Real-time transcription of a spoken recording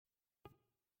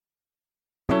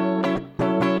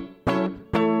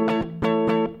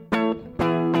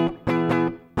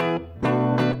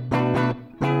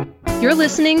You're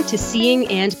listening to Seeing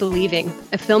and Believing,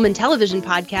 a film and television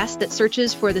podcast that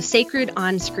searches for the sacred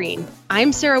on screen.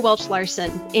 I'm Sarah Welch Larson,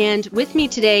 and with me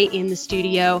today in the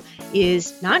studio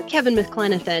is not Kevin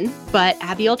McLenithan, but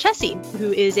Abby Olcese,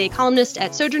 who is a columnist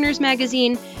at Sojourners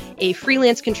Magazine, a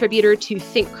freelance contributor to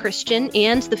Think Christian,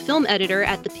 and the film editor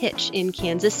at The Pitch in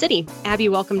Kansas City. Abby,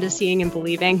 welcome to Seeing and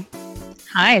Believing.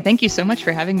 Hi, thank you so much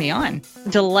for having me on.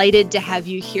 Delighted to have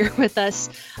you here with us.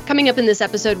 Coming up in this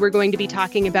episode, we're going to be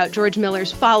talking about George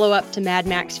Miller's follow-up to Mad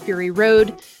Max Fury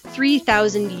Road,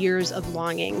 3,000 Years of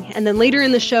Longing. And then later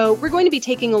in the show, we're going to be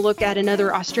taking a look at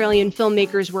another Australian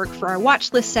filmmaker's work for our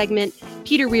watch list segment,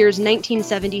 Peter Weir's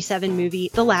 1977 movie,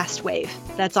 The Last Wave.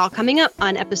 That's all coming up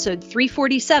on episode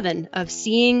 347 of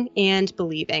Seeing and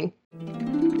Believing.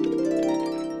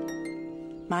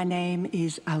 My name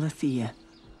is Alethea.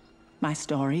 My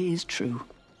story is true.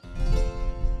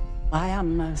 I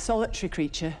am a solitary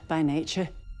creature by nature.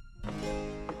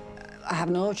 I have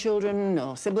no children,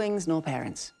 no siblings, no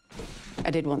parents.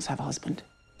 I did once have a husband.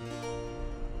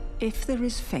 If there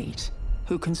is fate,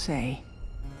 who can say?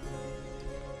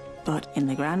 But in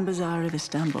the Grand Bazaar of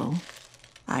Istanbul,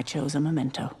 I chose a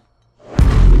memento.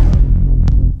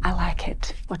 I like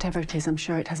it. Whatever it is, I'm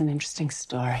sure it has an interesting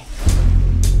story.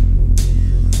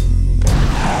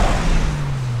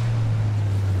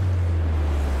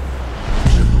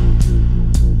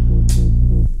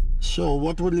 So,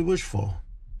 what will you wish for?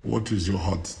 What is your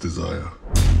heart's desire?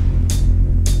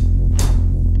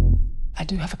 I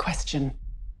do have a question.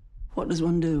 What does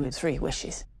one do with 3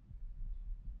 wishes?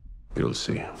 You'll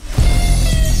see.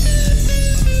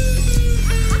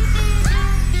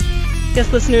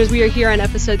 Yes, listeners, we are here on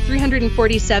episode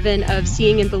 347 of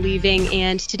Seeing and Believing,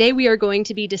 and today we are going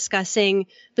to be discussing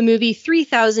the movie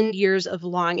 3,000 Years of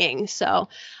Longing. So,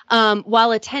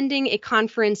 while attending a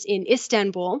conference in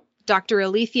Istanbul, Dr.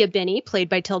 Alethea Binnie, played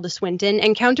by Tilda Swinton,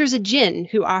 encounters a djinn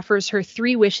who offers her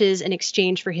 3 wishes in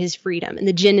exchange for his freedom, and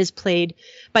the djinn is played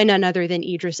by none other than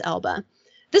Idris Elba.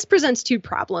 This presents 2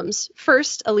 problems.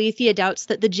 First, Alethea doubts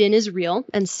that the djinn is real,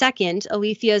 and second,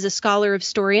 Alethea is a scholar of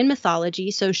story and mythology,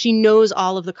 so she knows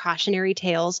all of the cautionary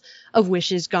tales of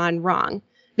wishes gone wrong.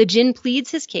 The djinn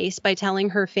pleads his case by telling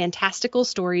her fantastical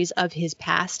stories of his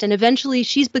past, and eventually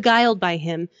she's beguiled by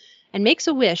him and makes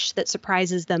a wish that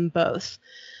surprises them both.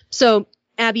 So,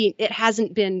 Abby, it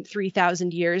hasn't been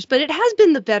 3,000 years, but it has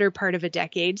been the better part of a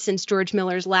decade since George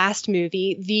Miller's last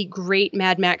movie, the great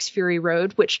Mad Max Fury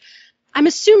Road, which I'm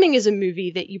assuming is a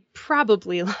movie that you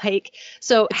probably like.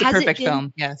 So it's a perfect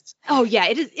film, yes. Oh, yeah,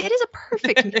 it is a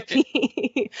perfect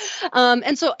movie.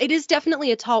 And so it is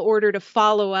definitely a tall order to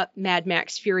follow up Mad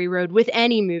Max Fury Road with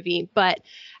any movie, but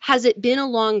has it been a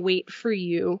long wait for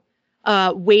you?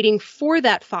 Waiting for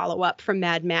that follow-up from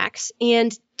Mad Max,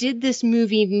 and did this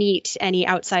movie meet any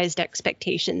outsized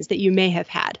expectations that you may have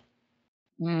had?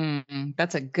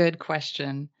 That's a good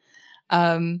question.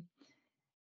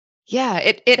 Yeah,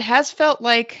 it has felt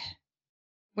like,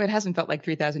 well, it hasn't felt like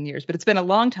 3,000 years, but it's been a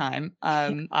long time,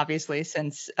 obviously,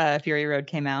 since Fury Road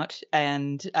came out,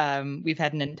 and we've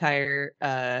had an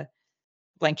entire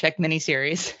Blank Check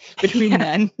miniseries between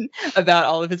then about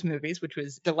all of his movies, which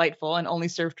was delightful and only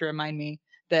served to remind me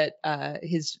that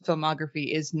his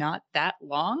filmography is not that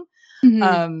long,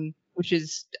 which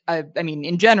is, I mean,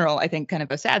 in general, I think kind of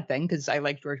a sad thing because I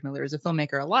like George Miller as a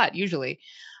filmmaker a lot, usually.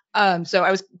 So I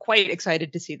was quite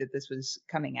excited to see that this was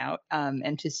coming out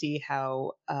and to see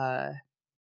how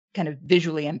kind of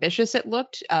visually ambitious it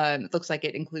looked. It looks like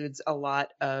it includes a lot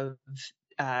of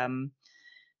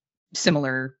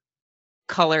similar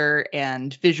color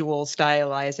and visual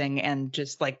stylizing and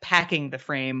just like packing the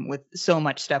frame with so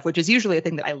much stuff, which is usually a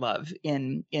thing that I love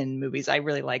in movies. I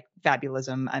really like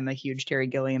fabulism. I'm a huge Terry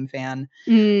Gilliam fan.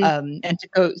 And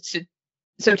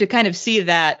to kind of see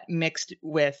that mixed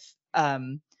with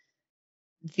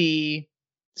the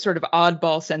sort of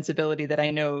oddball sensibility that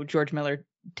I know George Miller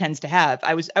tends to have,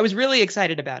 I was really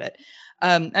excited about it.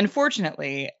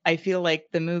 Unfortunately, I feel like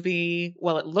the movie,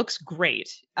 while it looks great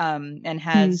and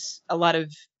has a lot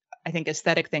of, I think,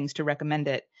 aesthetic things to recommend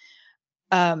it,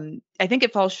 I think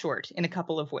it falls short in a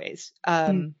couple of ways,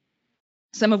 some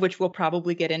of which we'll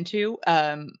probably get into.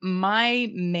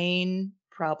 My main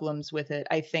problems with it,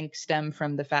 I think, stem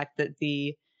from the fact that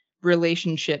the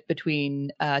relationship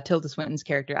between Tilda Swinton's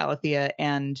character, Alethea,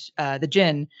 and the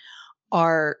djinn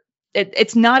are...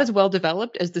 It's not as well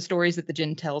developed as the stories that the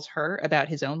djinn tells her about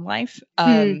his own life.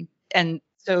 And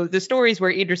so the stories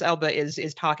where Idris Elba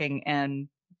is talking and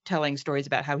telling stories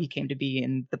about how he came to be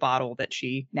in the bottle that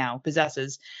she now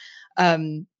possesses.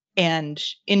 And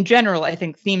in general, I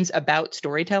think themes about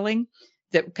storytelling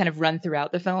that kind of run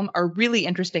throughout the film are really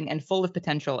interesting and full of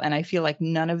potential. And I feel like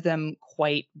none of them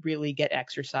quite really get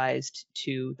exercised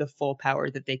to the full power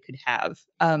that they could have.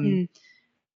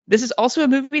 This is also a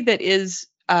movie that is,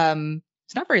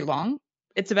 it's not very long.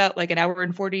 It's about like an hour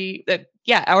and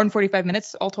 45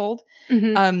 minutes all told.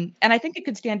 And I think it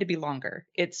could stand to be longer.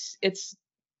 It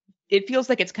feels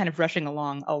like it's kind of rushing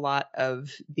along a lot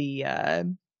of the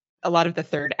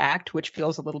third act, which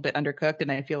feels a little bit undercooked.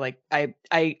 And I feel like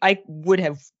I would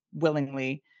have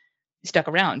willingly stuck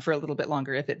around for a little bit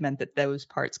longer if it meant that those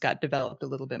parts got developed a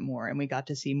little bit more and we got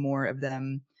to see more of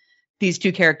them, these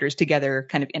two characters together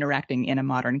kind of interacting in a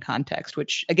modern context,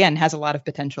 which again has a lot of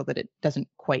potential that it doesn't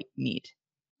quite meet.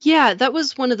 Yeah, that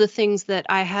was one of the things that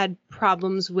I had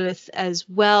problems with as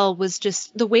well, was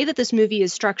just the way that this movie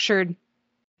is structured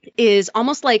is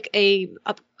almost like a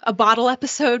bottle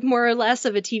episode, more or less,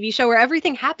 of a TV show where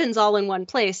everything happens all in one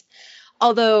place.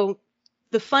 Although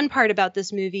the fun part about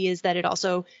this movie is that it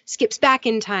also skips back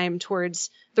in time towards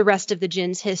the rest of the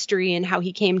Jinn's history and how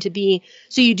he came to be.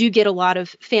 So you do get a lot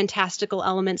of fantastical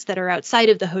elements that are outside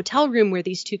of the hotel room where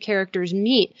these two characters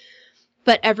meet.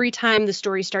 But every time the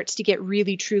story starts to get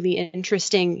really, truly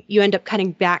interesting, you end up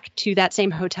cutting back to that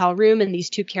same hotel room and these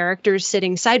two characters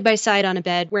sitting side by side on a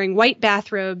bed, wearing white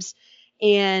bathrobes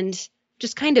and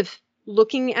just kind of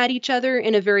looking at each other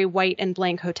in a very white and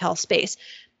blank hotel space.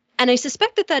 And I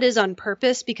suspect that that is on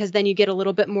purpose, because then you get a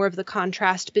little bit more of the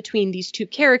contrast between these two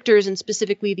characters and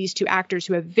specifically these two actors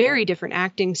who have very different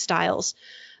acting styles.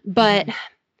 But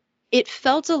it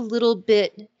felt a little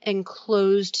bit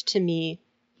enclosed to me,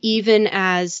 even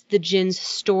as the Jinn's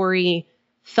story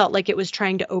felt like it was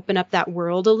trying to open up that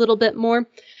world a little bit more.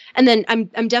 And then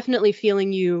I'm definitely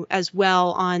feeling you as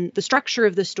well on the structure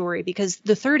of the story, because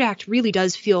the third act really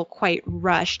does feel quite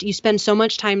rushed. You spend so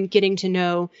much time getting to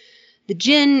know the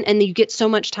Jinn, and you get so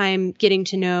much time getting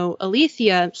to know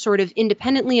Alethea sort of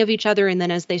independently of each other, and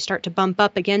then as they start to bump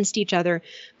up against each other.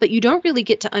 But you don't really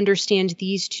get to understand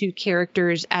these two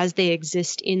characters as they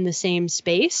exist in the same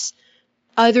space,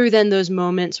 other than those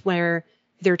moments where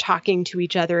they're talking to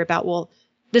each other about, well,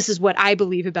 this is what I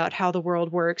believe about how the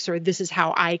world works, or this is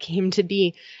how I came to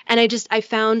be. And I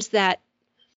found that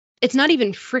it's not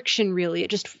even friction, really.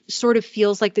 It just sort of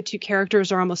feels like the two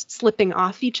characters are almost slipping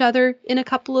off each other in a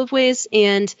couple of ways.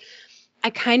 And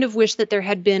I kind of wish that there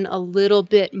had been a little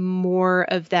bit more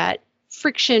of that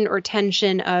friction or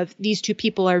tension of these two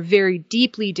people are very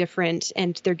deeply different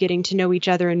and they're getting to know each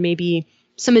other, and maybe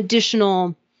some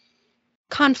additional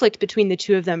conflict between the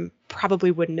two of them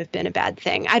probably wouldn't have been a bad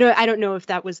thing. I don't know if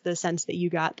that was the sense that you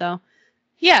got, though.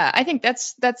 Yeah, I think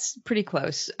that's pretty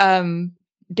close.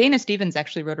 Dana Stevens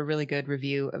actually wrote a really good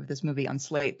review of this movie on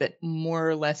Slate that more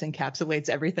or less encapsulates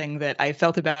everything that I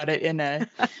felt about it in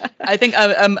I think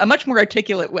a much more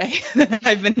articulate way than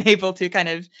I've been able to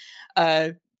kind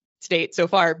of state so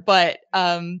far. But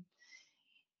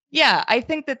yeah, I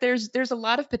think that there's a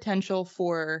lot of potential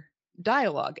for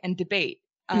dialogue and debate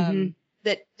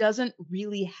that doesn't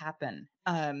really happen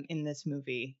in this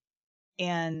movie.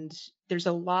 And there's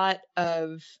a lot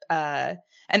of, and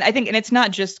it's not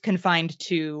just confined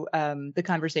to the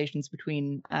conversations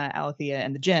between Alethea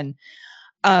and the Jinn,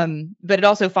 but it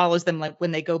also follows them like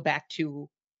when they go back to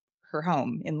her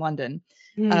home in London.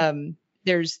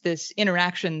 There's this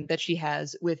interaction that she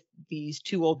has with these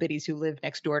two old biddies who live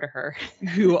next door to her,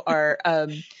 who are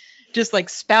just like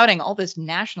spouting all this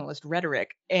nationalist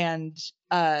rhetoric. And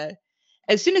as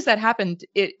soon as that happened,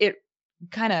 it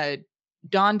kind of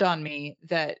dawned on me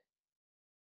that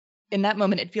in that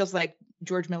moment, it feels like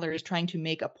George Miller is trying to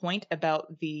make a point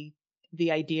about the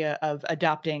idea of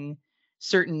adopting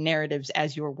certain narratives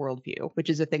as your worldview, which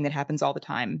is a thing that happens all the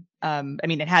time. I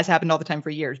mean, it has happened all the time for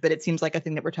years, but it seems like a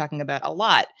thing that we're talking about a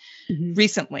lot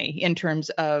recently in terms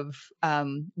of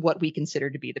what we consider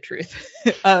to be the truth.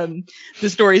 The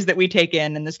stories that we take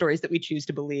in and the stories that we choose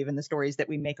to believe and the stories that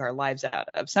we make our lives out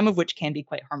of, some of which can be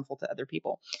quite harmful to other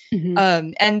people.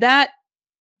 And that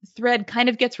thread kind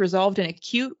of gets resolved in a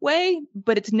cute way,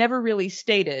 but it's never really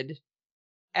stated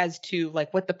as to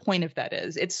like what the point of that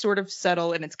is. It's sort of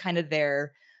subtle and it's kind of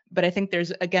there, but I think there's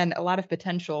again a lot of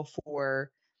potential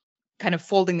for kind of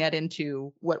folding that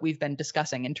into what we've been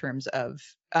discussing in terms of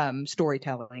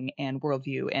storytelling and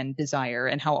worldview and desire,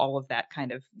 and how all of that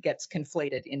kind of gets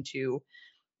conflated into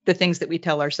the things that we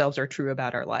tell ourselves are true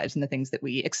about our lives and the things that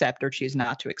we accept or choose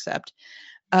not to accept.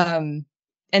 I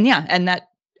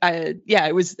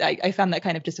found that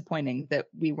kind of disappointing that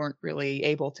we weren't really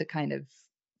able to kind of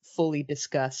fully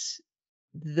discuss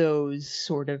those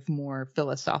sort of more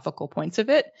philosophical points of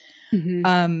it.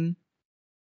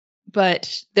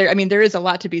 But there is a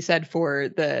lot to be said for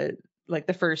the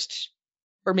first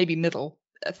or maybe middle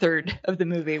a third of the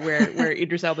movie where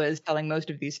Idris Elba is telling most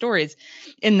of these stories,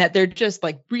 in that they're just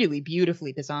like really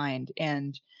beautifully designed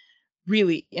and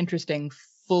really interesting,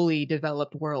 fully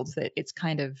developed worlds that it's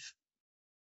kind of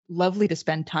lovely to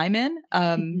spend time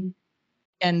in.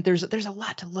 And there's a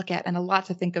lot to look at and a lot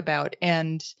to think about,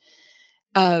 and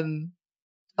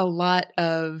a lot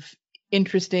of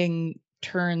interesting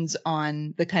turns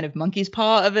on the kind of monkey's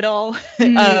paw of it all,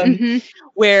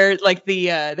 where like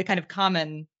the kind of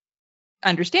common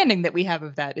understanding that we have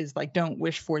of that is like, don't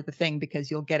wish for the thing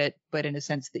because you'll get it, but in a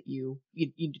sense that you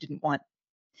didn't want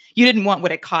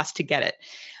what it cost to get it.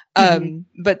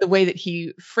 But the way that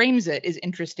he frames it is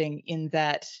interesting in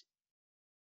that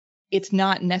it's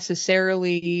not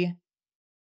necessarily,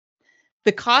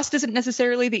 the cost isn't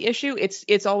necessarily the issue.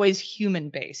 It's always human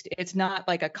based. It's not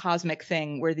like a cosmic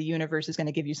thing where the universe is going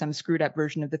to give you some screwed up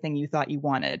version of the thing you thought you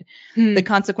wanted. The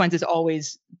consequence is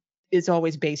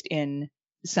always based in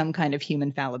some kind of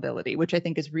human fallibility, which I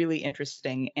think is really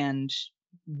interesting and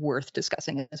worth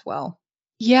discussing as well.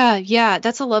 Yeah,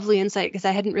 that's a lovely insight, because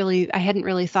I hadn't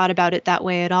really thought about it that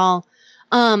way at all.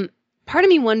 Part of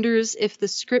me wonders if the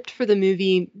script for the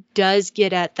movie does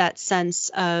get at that sense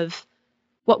of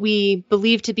what we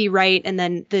believe to be right, and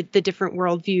then the different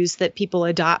worldviews that people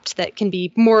adopt that can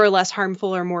be more or less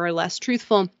harmful or more or less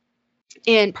truthful.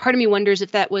 And part of me wonders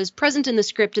if that was present in the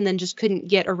script and then just couldn't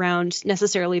get around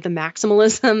necessarily the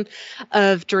maximalism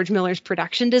of George Miller's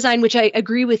production design, which I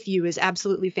agree with you is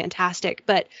absolutely fantastic.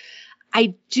 But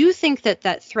I do think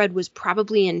that thread was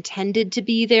probably intended to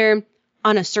be there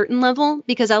on a certain level,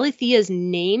 because Alethea's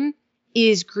name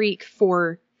is Greek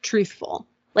for truthful.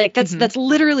 Like that's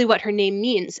literally what her name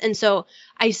means. And so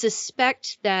I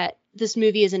suspect that this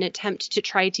movie is an attempt to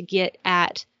try to get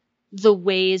at the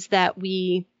ways that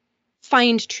we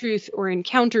find truth or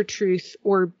encounter truth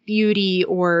or beauty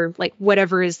or like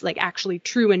whatever is like actually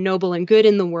true and noble and good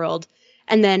in the world.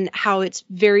 And then how it's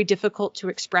very difficult to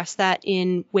express that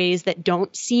in ways that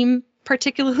don't seem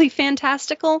particularly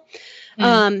fantastical.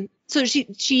 So she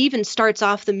even starts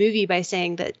off the movie by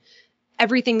saying that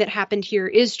everything that happened here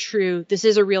is true. This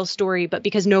is a real story, but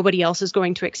because nobody else is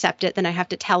going to accept it, then I have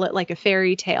to tell it like a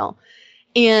fairy tale.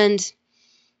 And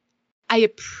I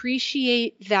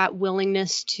appreciate that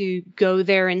willingness to go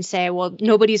there and say, well,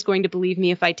 nobody's going to believe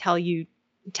me if I tell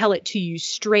it to you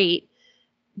straight.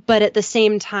 But at the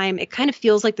same time, it kind of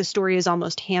feels like the story is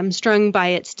almost hamstrung by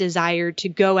its desire to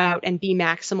go out and be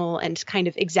maximal and kind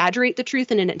of exaggerate the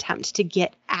truth in an attempt to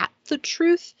get at the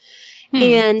truth.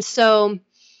 And so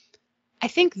I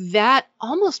think that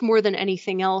almost more than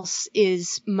anything else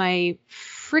is my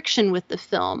friction with the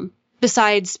film,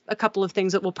 besides a couple of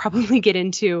things that we'll probably get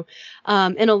into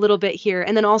in a little bit here.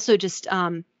 And then also just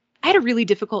I had a really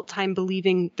difficult time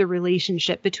believing the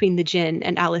relationship between the Jinn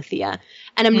and Alethea.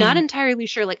 And I'm not entirely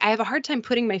sure. Like, I have a hard time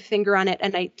putting my finger on it.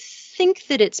 And I think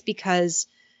that it's because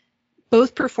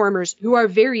both performers, who are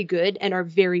very good and are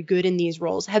very good in these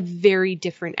roles, have very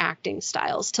different acting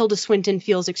styles. Tilda Swinton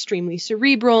feels extremely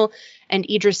cerebral, and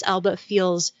Idris Elba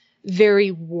feels very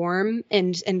warm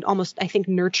and almost, I think,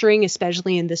 nurturing,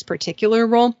 especially in this particular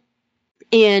role.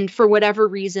 And for whatever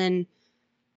reason,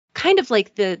 kind of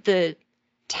like the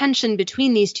tension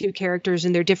between these two characters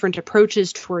and their different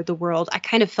approaches toward the world, I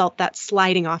kind of felt that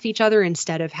sliding off each other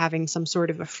instead of having some sort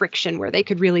of a friction where they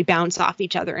could really bounce off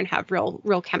each other and have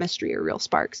real chemistry or real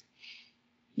sparks.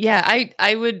 Yeah,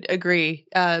 I would agree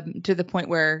to the point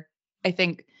where I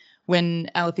think when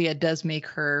Alethea does make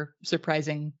her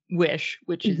surprising wish,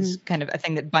 which is kind of a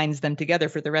thing that binds them together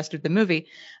for the rest of the movie,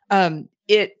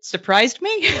 it surprised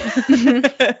me,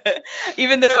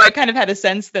 even though I kind of had a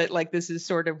sense that like this is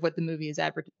sort of what the movie is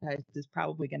advertised is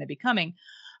probably going to be coming.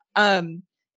 But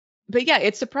yeah,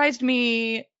 it surprised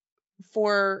me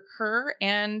for her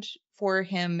and for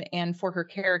him and for her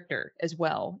character as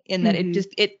well, in that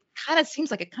it kind of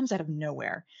seems like it comes out of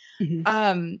nowhere.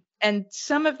 And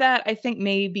some of that I think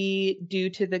may be due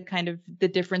to the kind of the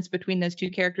difference between those two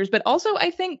characters, but also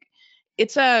I think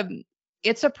it's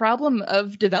a problem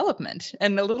of development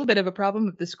and a little bit of a problem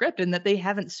of the script, in that they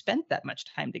haven't spent that much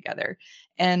time together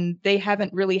and they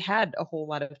haven't really had a whole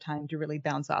lot of time to really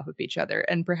bounce off of each other.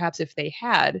 And perhaps if they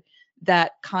had,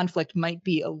 that conflict might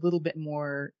be a little bit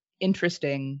more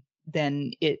interesting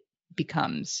than it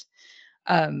becomes.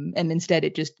 And instead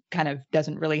it just kind of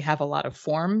doesn't really have a lot of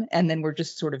form. And then we're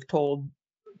just sort of told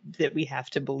that we have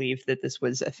to believe that this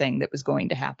was a thing that was going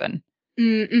to happen.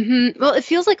 Well, it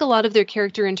feels like a lot of their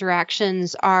character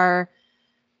interactions are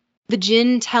the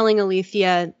Jinn telling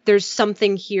Alethea there's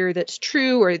something here that's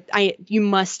true, or you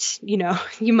must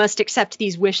accept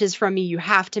these wishes from me. You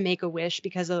have to make a wish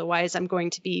because otherwise I'm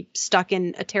going to be stuck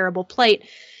in a terrible plight.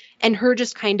 and her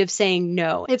just kind of saying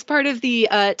no. It's part of the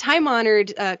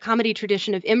time-honored comedy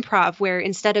tradition of improv, where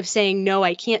instead of saying, no,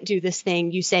 I can't do this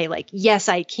thing, you say, like, yes,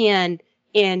 I can,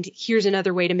 and here's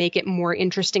another way to make it more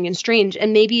interesting and strange.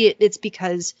 And maybe it's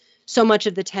because so much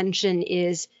of the tension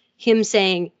is him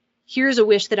saying, here's a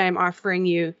wish that I'm offering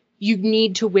you. You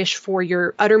need to wish for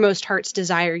your uttermost heart's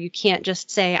desire. You can't just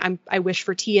say, I wish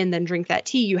for tea and then drink that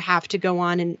tea. You have to go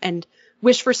on and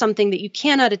wish for something that you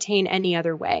cannot attain any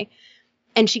other way.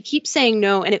 And she keeps saying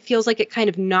no, and it feels like it kind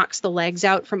of knocks the legs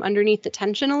out from underneath the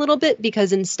tension a little bit,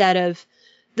 because instead of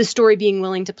the story being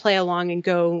willing to play along and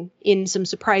go in some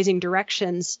surprising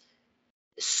directions,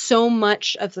 so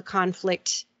much of the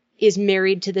conflict is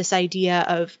married to this idea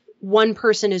of one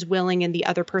person is willing and the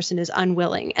other person is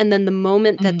unwilling. And then the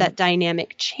moment that that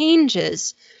dynamic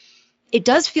changes, it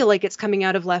does feel like it's coming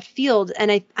out of left field.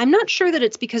 And I'm not sure that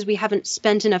it's because we haven't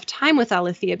spent enough time with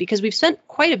Alethea, because we've spent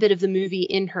quite a bit of the movie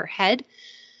in her head.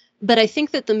 But I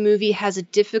think that the movie has a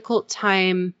difficult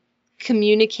time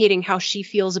communicating how she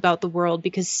feels about the world,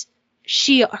 because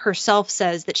she herself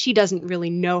says that she doesn't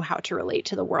really know how to relate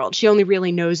to the world. She only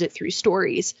really knows it through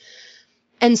stories.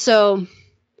 And so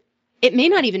it may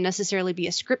not even necessarily be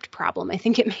a script problem. I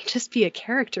think it may just be a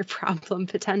character problem,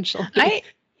 potentially.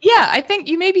 I think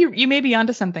you may be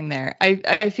onto something there.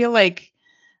 I feel like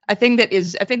a thing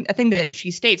that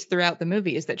she states throughout the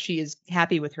movie is that she is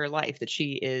happy with her life, that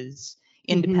she is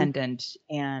independent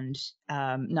and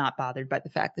not bothered by the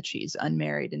fact that she's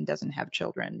unmarried and doesn't have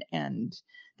children, and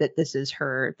that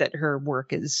that her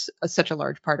work is such a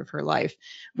large part of her life,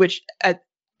 which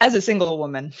as a single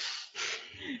woman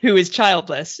who is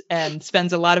childless and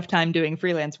spends a lot of time doing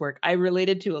freelance work, I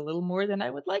related to a little more than I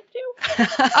would like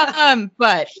to.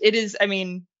 But it is, I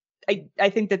mean, I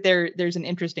think that there's an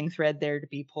interesting thread there to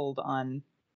be pulled on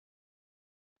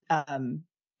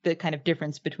the kind of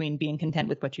difference between being content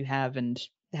with what you have and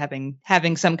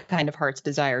having some kind of heart's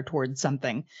desire towards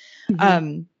something.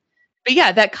 But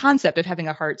yeah, that concept of having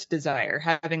a heart's desire,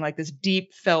 having like this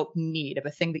deep felt need of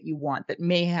a thing that you want that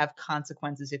may have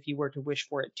consequences if you were to wish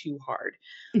for it too hard.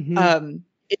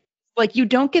 It's like you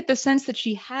don't get the sense that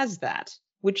she has that,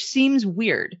 which seems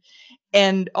weird,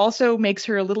 and also makes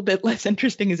her a little bit less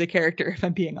interesting as a character, if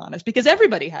I'm being honest, because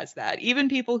everybody has that. Even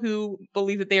people who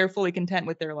believe that they are fully content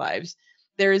with their lives,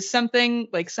 there is something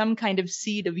like some kind of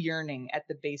seed of yearning at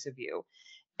the base of you.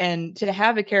 And to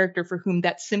have a character for whom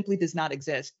that simply does not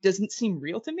exist doesn't seem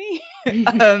real to me.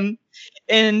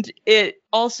 And it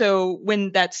also,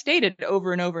 when that's stated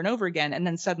over and over and over again, and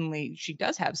then suddenly she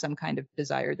does have some kind of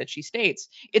desire that she states,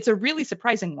 it's a really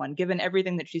surprising one, given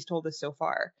everything that she's told us so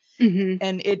far.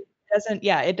 And it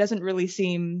doesn't really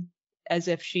seem as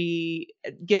if she,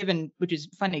 which is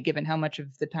funny, given how much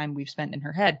of the time we've spent in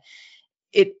her head,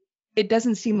 it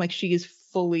doesn't seem like she is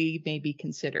fully maybe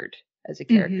considered as a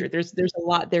character. There's a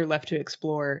lot there left to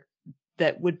explore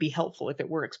that would be helpful if it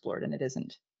were explored, and it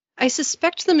isn't. I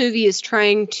suspect the movie is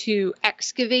trying to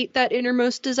excavate that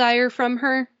innermost desire from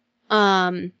her.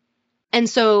 And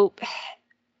so,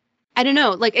 I don't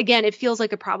know, like, again, it feels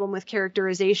like a problem with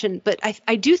characterization, but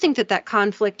I do think that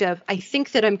conflict of, I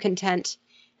think that I'm content,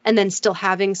 and then still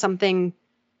having something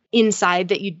inside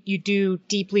that you do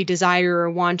deeply desire or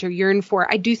want or yearn for.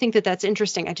 I do think that that's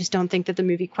interesting. I just don't think that the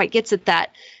movie quite gets at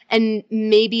that. And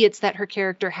maybe it's that her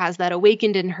character has that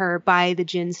awakened in her by the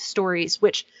Jinn's stories,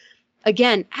 which,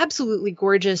 again, absolutely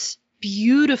gorgeous,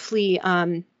 beautifully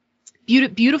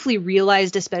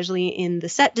realized, especially in the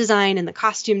set design and the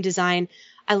costume design.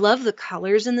 I love the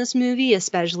colors in this movie,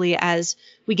 especially as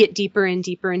we get deeper and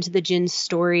deeper into the Jinn's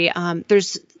story.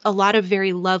 There's a lot of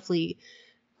very lovely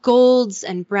golds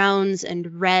and browns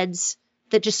and reds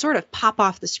that just sort of pop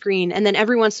off the screen. And then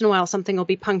every once in a while, something will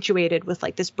be punctuated with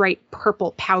like this bright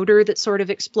purple powder that sort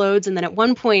of explodes. And then at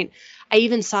one point, I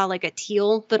even saw like a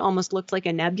teal that almost looked like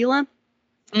a nebula.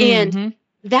 And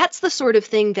that's the sort of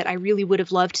thing that I really would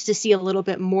have loved to see a little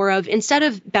bit more of, instead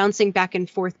of bouncing back and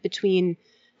forth between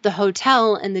the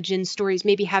hotel and the Jinn stories.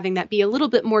 Maybe having that be a little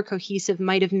bit more cohesive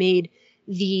might have made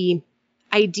the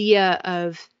idea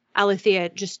of Alethea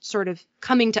just sort of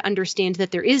coming to understand that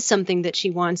there is something that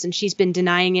she wants, and she's been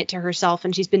denying it to herself,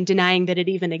 and she's been denying that it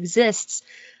even exists.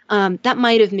 That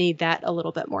might have made that a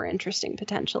little bit more interesting,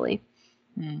 potentially.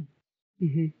 Yeah.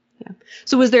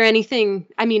 So was there anything,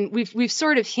 I mean, we've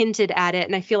sort of hinted at it,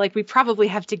 and I feel like we probably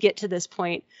have to get to this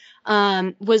point.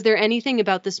 Was there anything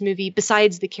about this movie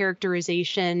besides the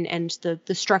characterization and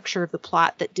the structure of the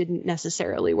plot that didn't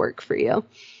necessarily work for you?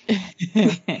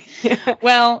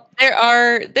 Well, there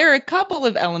are a couple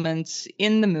of elements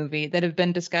in the movie that have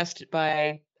been discussed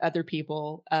by other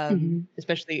people,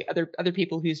 especially other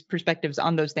people whose perspectives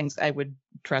on those things I would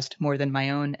trust more than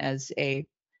my own as a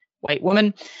white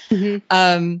woman.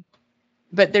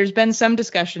 But there's been some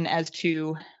discussion as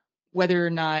to whether or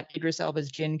not Idris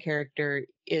Elba's Jin character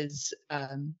is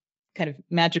kind of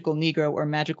magical Negro or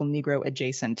magical Negro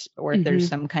adjacent, or if there's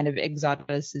some kind of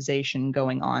exoticization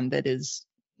going on that is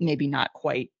maybe not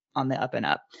quite on the up and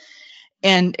up.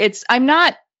 And I'm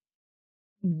not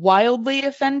wildly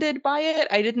offended by it.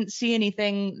 I didn't see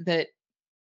anything that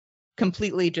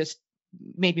completely just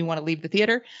made me want to leave the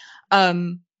theater.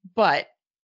 But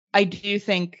I do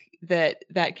think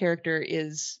that character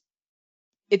is,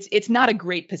 it's not a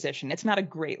great position. It's not a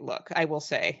great look, I will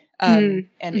say. And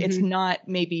it's not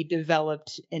maybe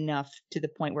developed enough to the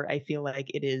point where I feel like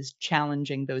it is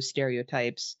challenging those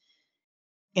stereotypes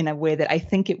in a way that I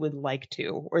think it would like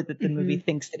to, or that the movie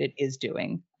thinks that it is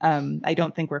doing. I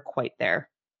don't think we're quite there.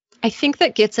 I think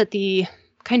that gets at the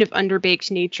kind of underbaked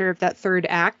nature of that third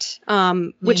act,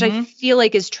 which I feel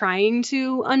like is trying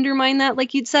to undermine that,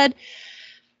 like you'd said.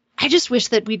 I just wish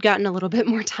that we'd gotten a little bit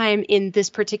more time in this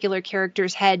particular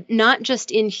character's head, not just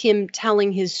in him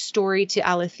telling his story to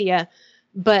Alethea,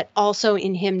 but also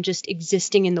in him just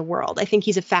existing in the world. I think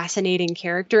he's a fascinating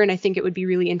character, and I think it would be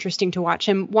really interesting to watch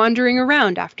him wandering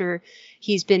around after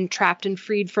he's been trapped and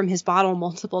freed from his bottle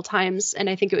multiple times. And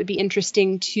I think it would be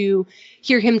interesting to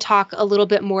hear him talk a little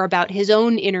bit more about his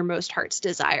own innermost heart's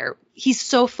desire. He's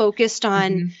so focused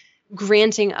on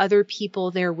granting other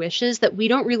people their wishes that we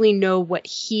don't really know what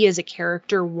he as a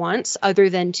character wants other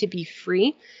than to be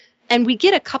free. And we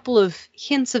get a couple of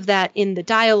hints of that in the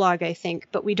dialogue, I think,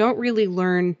 but we don't really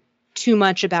learn too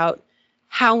much about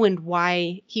how and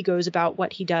why he goes about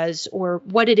what he does, or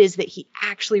what it is that he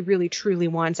actually really truly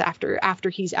wants after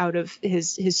he's out of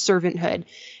his servanthood.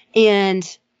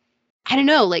 And I don't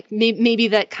know, like maybe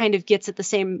that kind of gets at the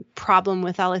same problem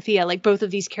with Alethea. Like both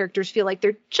of these characters feel like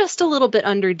they're just a little bit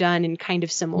underdone in kind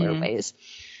of similar ways.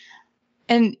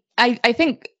 And I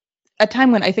think a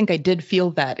time when I think I did feel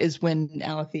that is when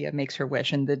Alethea makes her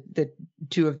wish, and the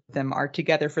two of them are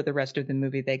together for the rest of the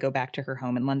movie. They go back to her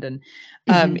home in London.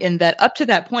 In that up to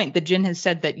that point, the Jinn has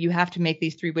said that you have to make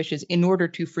these 3 wishes in order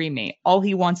to free me. All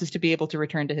he wants is to be able to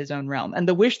return to his own realm. And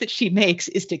the wish that she makes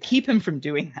is to keep him from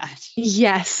doing that.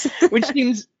 Yes. Which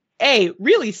seems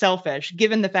really selfish,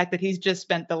 given the fact that he's just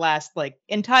spent the last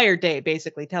entire day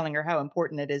basically telling her how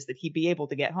important it is that he be able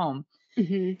to get home.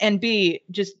 And B,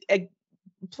 just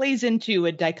plays into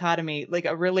a dichotomy, like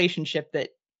a relationship that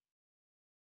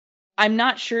I'm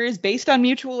not sure is based on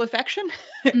mutual affection.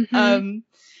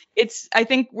 I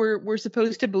think we're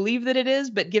supposed to believe that it is,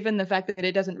 but given the fact that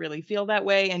it doesn't really feel that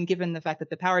way, and given the fact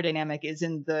that the power dynamic is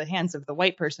in the hands of the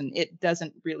white person, it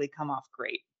doesn't really come off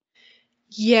great.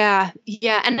 Yeah.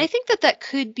 And I think that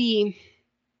could be,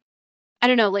 I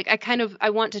don't know, I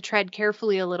want to tread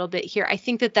carefully a little bit here. I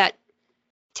think that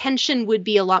tension would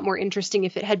be a lot more interesting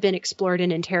if it had been explored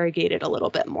and interrogated a little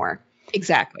bit more.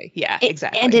 Exactly. Yeah,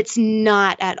 exactly. And it's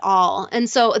not at all. And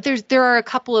so there are a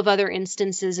couple of other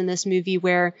instances in this movie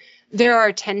where there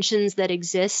are tensions that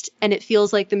exist, and it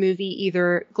feels like the movie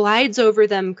either glides over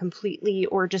them completely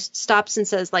or just stops and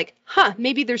says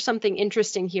maybe there's something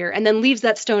interesting here, and then leaves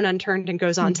that stone unturned and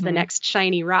goes on to the next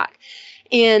shiny rock.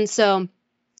 And so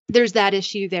there's that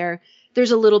issue there.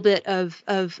 There's a little bit of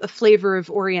a flavor of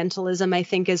Orientalism, I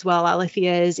think, as well.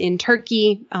 Alethea is in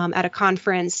Turkey at a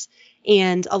conference,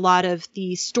 and a lot of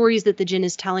the stories that the Jinn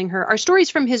is telling her are stories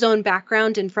from his own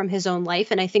background and from his own life.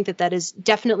 And I think that is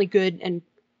definitely good and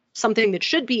something that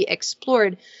should be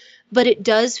explored. But it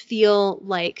does feel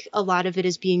like a lot of it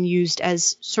is being used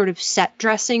as sort of set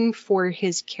dressing for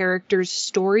his character's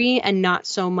story, and not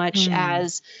so much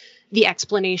as the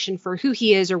explanation for who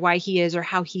he is or why he is or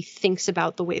how he thinks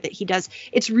about the way that he does.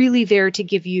 It's really there to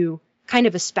give you kind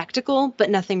of a spectacle, but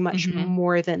nothing much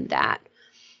more than that.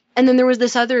 And then there was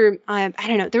this other,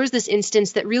 there was this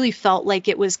instance that really felt like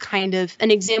it was kind of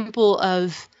an example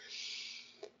of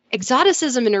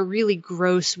exoticism in a really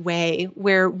gross way,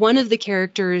 where one of the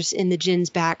characters in the Jinn's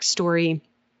backstory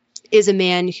is a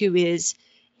man who is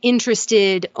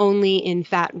interested only in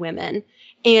fat women.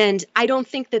 And I don't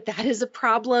think that is a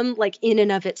problem, in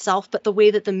and of itself, but the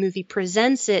way that the movie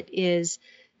presents it is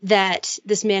that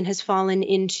this man has fallen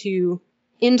into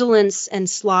indolence and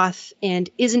sloth and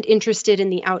isn't interested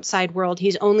in the outside world.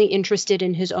 He's only interested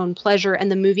in his own pleasure.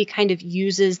 And the movie kind of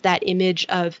uses that image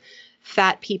of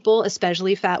fat people,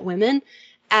 especially fat women,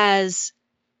 as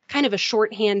kind of a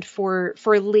shorthand for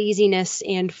laziness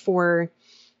and for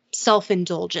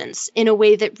self-indulgence in a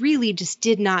way that really just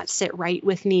did not sit right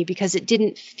with me, because it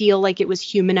didn't feel like it was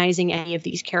humanizing any of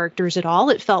these characters at all.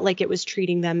 It felt like it was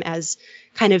treating them as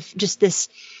kind of just this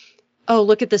oh,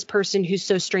 look at this person who's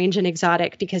so strange and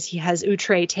exotic because he has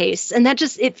outre tastes. And that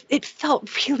just, it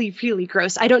felt really, really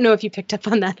gross. I don't know if you picked up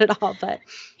on that at all, but.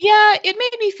 Yeah, it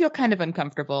made me feel kind of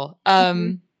uncomfortable.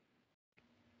 I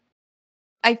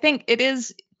think it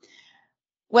is,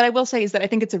 what I will say is that I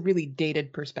think it's a really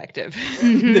dated perspective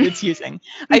that it's using.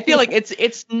 I feel like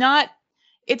it's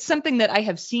something that I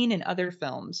have seen in other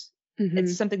films.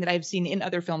 It's something that I have seen in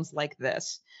other films like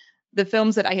this. The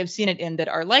films that I have seen it in that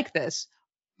are like this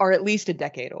are at least a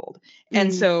decade old.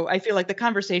 And so I feel like the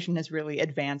conversation has really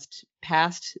advanced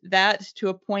past that to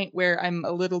a point where I'm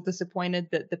a little disappointed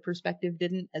that the perspective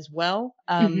didn't as well.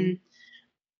 I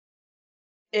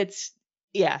think it's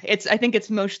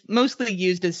mostly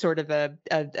used as sort of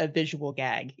a visual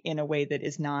gag in a way that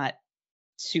is not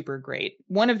super great.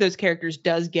 One of those characters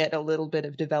does get a little bit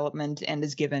of development and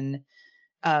is given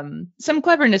some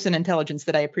cleverness and intelligence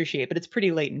that I appreciate, but it's pretty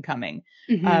late in coming.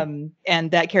 And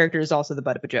that character is also the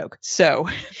butt of a joke. So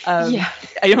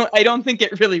I don't think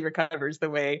it really recovers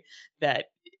the way that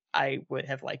I would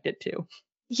have liked it to.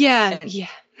 Yeah.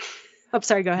 Oh,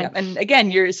 sorry, go ahead. Yeah. And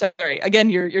again, you're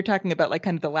talking about like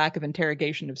kind of the lack of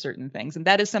interrogation of certain things. And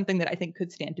that is something that I think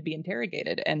could stand to be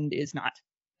interrogated and is not.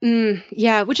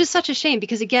 Yeah, which is such a shame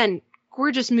because again,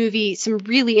 gorgeous movie, some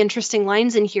really interesting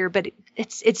lines in here, but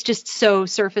it's just so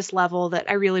surface level that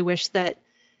I really wish that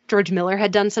George Miller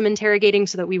had done some interrogating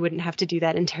so that we wouldn't have to do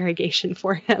that interrogation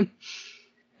for him.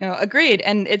 No, agreed.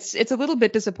 And it's a little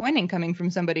bit disappointing coming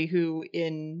from somebody who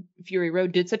in Fury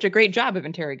Road did such a great job of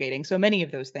interrogating so many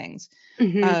of those things.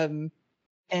 And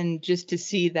just to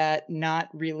see that not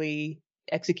really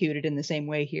executed in the same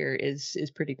way here is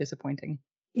pretty disappointing.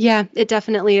 Yeah, it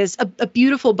definitely is a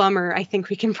beautiful bummer, I think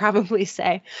we can probably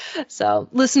say. So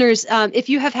listeners, if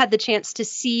you have had the chance to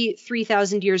see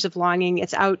 3,000 Years of Longing,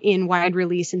 it's out in wide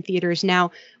release in theaters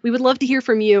now. We would love to hear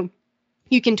from you.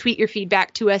 You can tweet your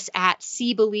feedback to us at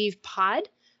SeeBelievePod,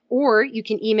 or you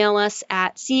can email us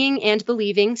at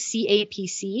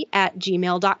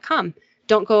seeingandbelieving@gmail.com.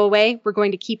 Don't go away. We're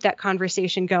going to keep that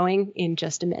conversation going in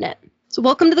just a minute. So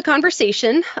welcome to the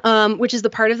conversation, which is the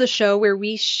part of the show where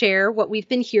we share what we've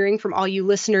been hearing from all you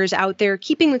listeners out there,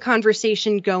 keeping the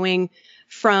conversation going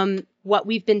from what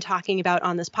we've been talking about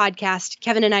on this podcast.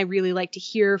 Kevin and I really like to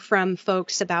hear from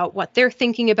folks about what they're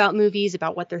thinking about movies,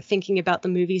 about what they're thinking about the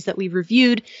movies that we've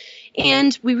reviewed.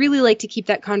 And we really like to keep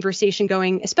that conversation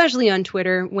going, especially on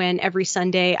Twitter, when every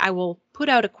Sunday I will put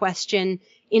out a question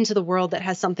into the world that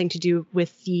has something to do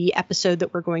with the episode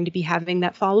that we're going to be having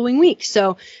that following week.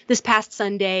 So this past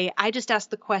Sunday, I just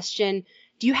asked the question,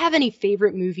 do you have any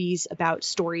favorite movies about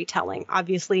storytelling?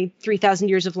 Obviously, 3,000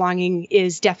 Years of Longing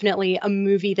is definitely a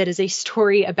movie that is a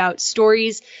story about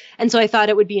stories. And so I thought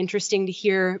it would be interesting to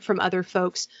hear from other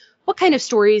folks what kind of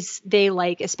stories they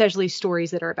like, especially stories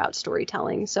that are about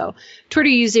storytelling. So Twitter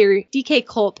user DK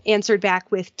Culp answered back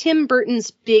with Tim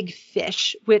Burton's Big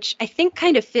Fish, which I think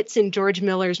kind of fits in George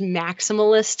Miller's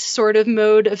maximalist sort of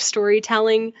mode of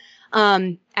storytelling.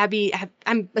 Abby,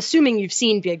 I'm assuming you've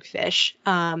seen Big Fish,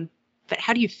 but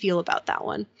how do you feel about that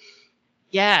one?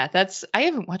 Yeah, I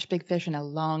haven't watched Big Fish in a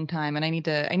long time, and I need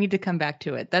to come back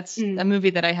to it. That's a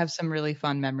movie that I have some really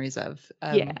fond memories of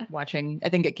watching. I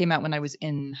think it came out when I was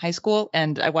in high school,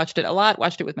 and I watched it a lot,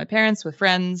 watched it with my parents, with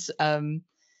friends,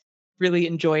 really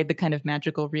enjoyed the kind of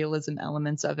magical realism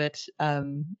elements of it.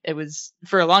 It was,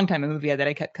 for a long time, a movie that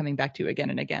I kept coming back to again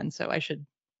and again, so I should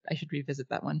revisit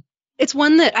that one. It's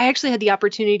one that I actually had the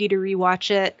opportunity to rewatch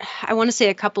it, I want to say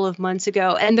a couple of months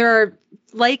ago, and there are,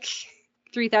 like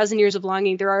 3,000 Years of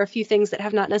Longing, there are a few things that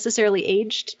have not necessarily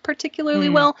aged particularly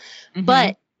well,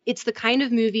 but it's the kind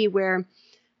of movie where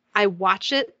I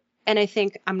watch it and I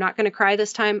think, I'm not going to cry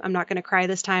this time, I'm not going to cry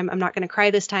this time, I'm not going to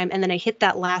cry this time, and then I hit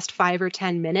that last 5 or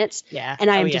 10 minutes, and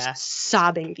I'm just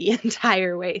sobbing the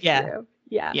entire way through.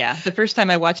 Yeah. The first time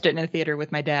I watched it in a theater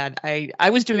with my dad,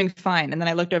 I was doing fine, and then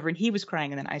I looked over and he was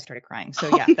crying, and then I started crying. So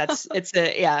it's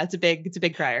a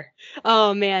big crier.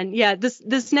 Oh man, yeah.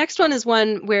 This next one is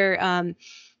one where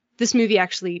this movie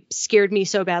actually scared me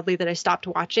so badly that I stopped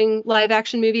watching live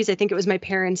action movies. I think it was my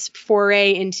parents'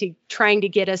 foray into trying to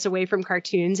get us away from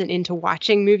cartoons and into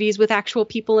watching movies with actual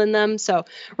people in them. So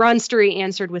Ron Sturry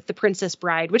answered with The Princess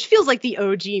Bride, which feels like the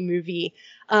OG movie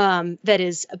that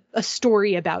is a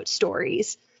story about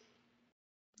stories.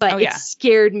 But it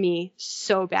scared me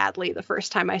so badly the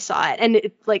first time I saw it.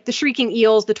 And like the shrieking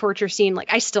eels, the torture scene,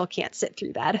 like I still can't sit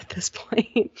through that at this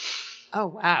point. Oh,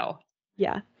 wow.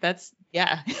 Yeah. I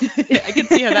can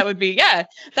see how that would be. Yeah.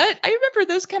 I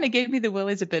remember those kind of gave me the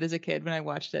willies a bit as a kid when I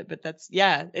watched it, but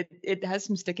it has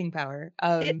some sticking power.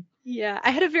 Yeah, I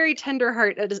had a very tender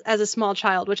heart as a small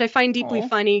child, which I find deeply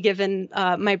funny given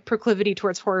my proclivity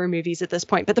towards horror movies at this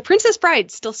point. But The Princess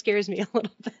Bride still scares me a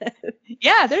little bit.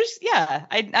 Yeah,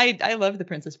 I love The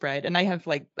Princess Bride, and I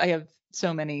have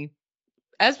so many.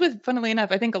 As with, funnily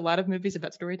enough, I think a lot of movies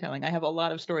about storytelling, I have a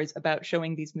lot of stories about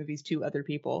showing these movies to other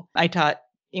people. I taught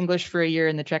English for a year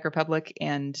in the Czech Republic,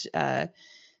 and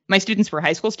my students were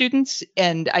high school students,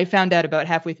 and I found out about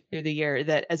halfway through the year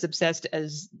that as obsessed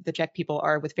as the Czech people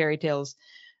are with fairy tales,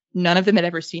 none of them had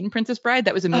ever seen Princess Bride.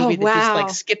 That was a movie that just like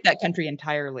skipped that country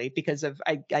entirely because of,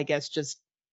 I guess, just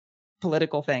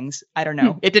political things. I don't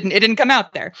know. It didn't come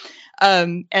out there.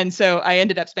 And so I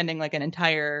ended up spending like an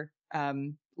entire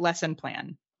lesson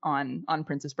plan on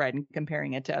Princess Bride and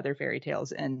comparing it to other fairy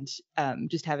tales, and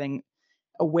just having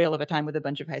a whale of a time with a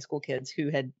bunch of high school kids who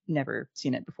had never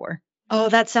seen it before. Oh,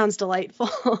 that sounds delightful.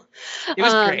 It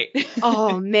was great.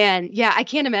 Oh man. Yeah, I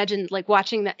can't imagine like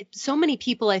watching that. So many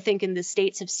people I think in the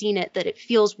States have seen it that it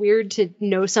feels weird to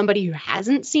know somebody who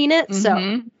hasn't seen it. Mm-hmm.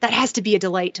 So that has to be a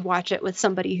delight to watch it with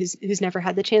somebody who's never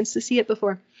had the chance to see it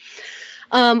before.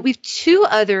 We have two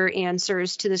other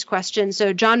answers to this question.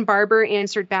 So John Barber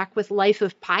answered back with Life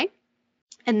of Pi.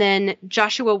 And then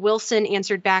Joshua Wilson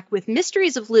answered back with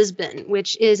Mysteries of Lisbon,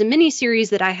 which is a miniseries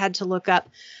that I had to look up.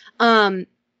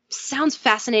 Sounds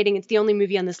fascinating. It's the only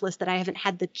movie on this list that I haven't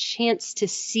had the chance to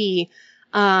see.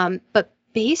 But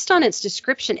based on its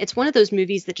description, it's one of those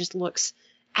movies that just looks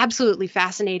absolutely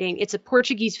fascinating. It's a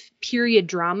Portuguese period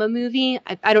drama movie.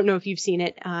 I don't know if you've seen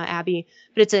it, Abby,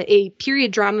 but it's a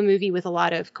period drama movie with a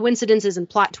lot of coincidences and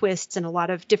plot twists and a lot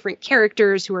of different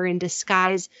characters who are in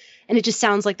disguise. And it just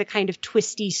sounds like the kind of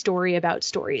twisty story about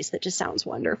stories that just sounds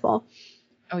wonderful.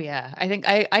 Oh, yeah. I think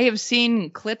I have seen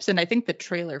clips, and I think the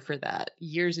trailer for that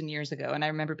years and years ago. And I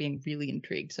remember being really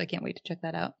intrigued. So I can't wait to check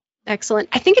that out. Excellent.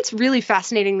 I think it's really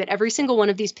fascinating that every single one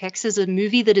of these picks is a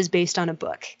movie that is based on a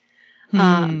book.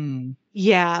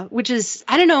 Yeah, which is,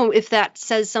 I don't know if that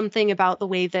says something about the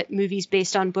way that movies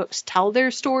based on books tell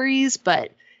their stories,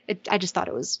 but I just thought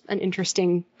it was an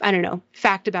interesting, I don't know,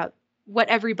 fact about what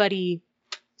everybody,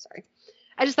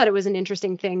 I just thought it was an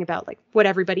interesting thing about like what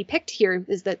everybody picked here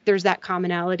is that there's that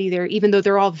commonality there, even though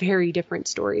they're all very different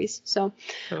stories. So,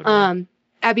 totally.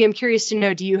 Abby, I'm curious to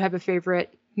know, do you have a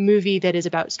favorite movie that is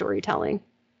about storytelling?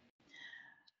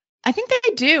 I think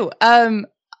I do.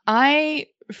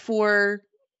 For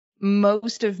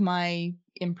most of my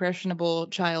impressionable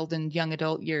child and young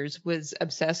adult years, was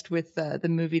obsessed with the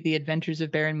movie The Adventures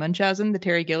of Baron Munchausen, the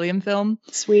Terry Gilliam film.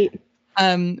 Sweet.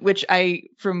 Which I,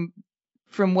 from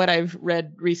what I've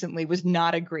read recently, was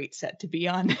not a great set to be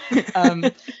on.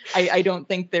 I don't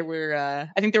think there were,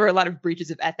 I think there were a lot of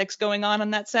breaches of ethics going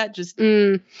on that set, just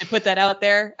to put that out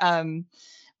there.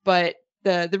 But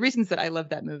the reasons that I love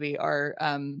that movie are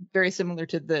very similar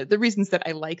to the reasons that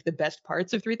I like the best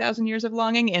parts of 3,000 Years of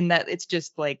Longing, in that it's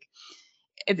just like,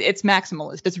 it's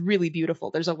maximalist. It's really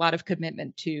beautiful. There's a lot of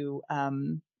commitment to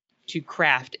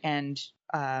craft and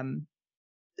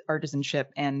artisanship,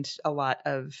 and a lot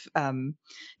of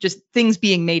just things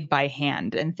being made by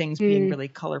hand and things being really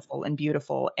colorful and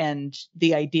beautiful. And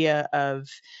the idea of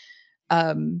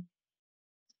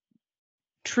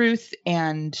truth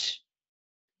and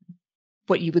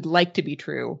what you would like to be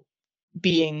true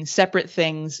being separate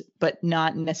things, but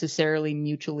not necessarily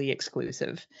mutually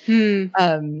exclusive. And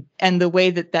the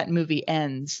way that movie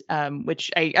ends,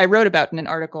 which I wrote about in an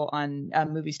article on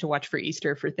movies to watch for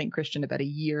Easter for Think Christian about a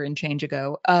year and change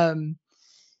ago,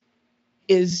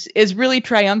 is really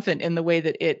triumphant in the way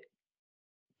that it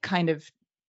kind of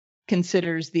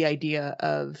considers the idea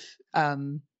of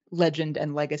legend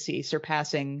and legacy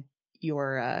surpassing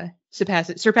your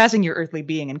earthly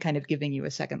being and kind of giving you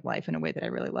a second life in a way that I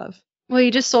really love. Well, you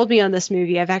just sold me on this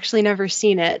movie. I've actually never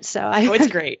seen it, so it's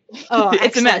great. Oh,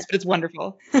 it's a mess, but it's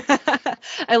wonderful.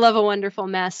 I love a wonderful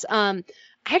mess. I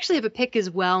actually have a pick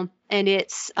as well, and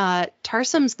it's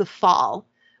Tarsem's The Fall,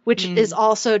 which is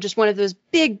also just one of those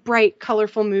big, bright,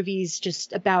 colorful movies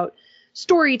just about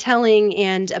storytelling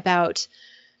and about,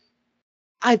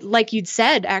 like you'd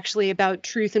said, actually, about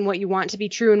truth and what you want to be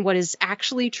true and what is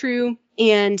actually true.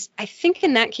 And I think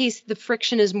in that case, the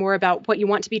friction is more about what you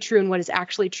want to be true and what is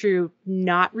actually true,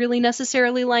 not really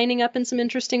necessarily lining up in some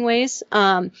interesting ways.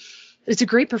 It's a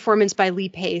great performance by Lee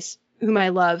Pace, whom I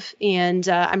love. And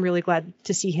I'm really glad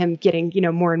to see him getting,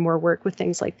 more and more work with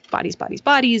things like Bodies, Bodies,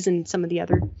 Bodies and some of the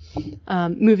other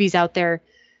movies out there.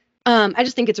 I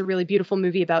just think it's a really beautiful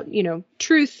movie about,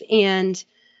 truth and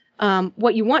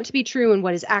what you want to be true and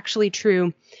what is actually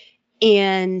true.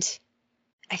 And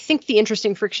I think the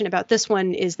interesting friction about this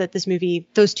one is that this movie,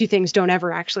 those two things don't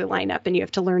ever actually line up, and you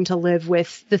have to learn to live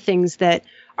with the things that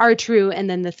are true and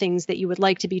then the things that you would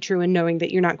like to be true, and knowing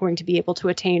that you're not going to be able to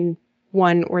attain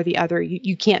one or the other.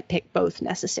 You can't pick both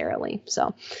necessarily.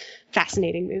 So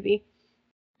fascinating movie.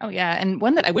 Oh yeah, and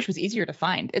one that I wish was easier to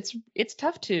find. It's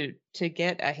tough to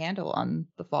get a handle on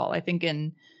The Fall, I think,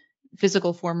 in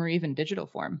physical form or even digital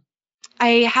form.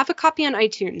 I have a copy on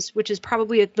iTunes, which is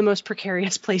probably the most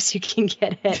precarious place you can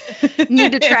get it.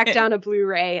 Need to track down a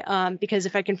Blu-ray, because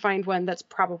if I can find one, that's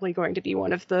probably going to be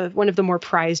one of the more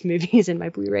prized movies in my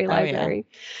Blu-ray library.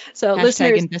 Yeah. So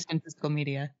listeners, invest in physical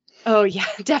media. Oh, yeah,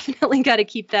 definitely got to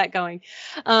keep that going.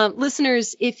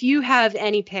 Listeners, if you have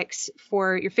any picks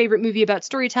for your favorite movie about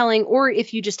storytelling, or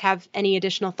if you just have any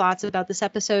additional thoughts about this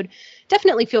episode,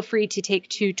 definitely feel free to take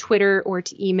to Twitter or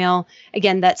to email.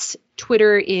 Again, that's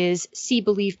Twitter is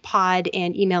SeeBelievePod,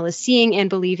 and email is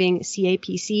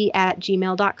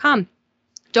seeingandbelieving@gmail.com.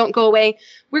 Don't go away.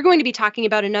 We're going to be talking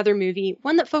about another movie,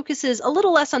 one that focuses a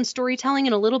little less on storytelling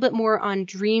and a little bit more on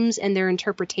dreams and their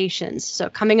interpretations. So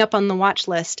coming up on the watch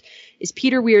list is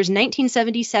Peter Weir's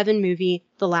 1977 movie,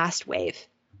 The Last Wave.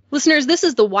 Listeners, this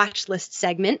is the watch list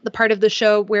segment, the part of the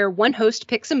show where one host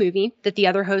picks a movie that the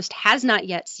other host has not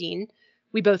yet seen.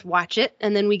 We both watch it,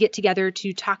 and then we get together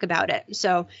to talk about it.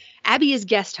 So Abby is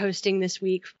guest hosting this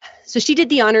week. So she did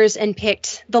the honors and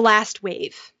picked The Last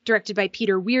Wave, directed by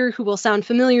Peter Weir, who will sound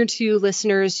familiar to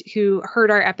listeners who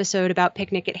heard our episode about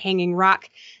Picnic at Hanging Rock.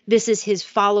 This is his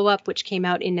follow-up, which came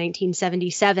out in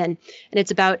 1977, and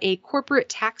it's about a corporate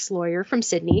tax lawyer from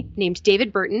Sydney named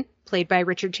David Burton, played by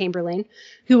Richard Chamberlain,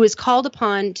 who was called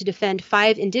upon to defend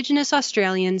 5 Indigenous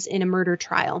Australians in a murder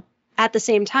trial. At the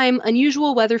same time,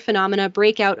 unusual weather phenomena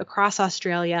break out across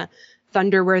Australia.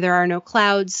 Thunder where there are no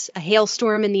clouds, a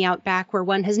hailstorm in the outback where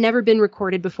one has never been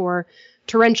recorded before,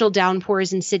 torrential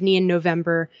downpours in Sydney in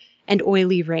November, and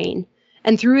oily rain.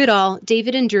 And through it all,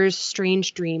 David endures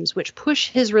strange dreams which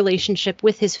push his relationship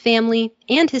with his family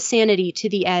and his sanity to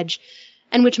the edge,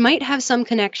 and which might have some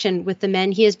connection with the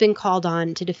men he has been called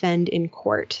on to defend in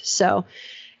court. So,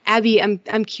 Abby,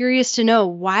 I'm curious to know,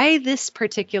 why this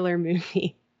particular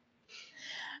movie?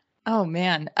 Oh,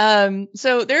 man.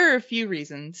 So there are a few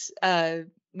reasons.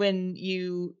 When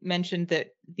you mentioned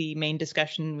that the main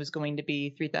discussion was going to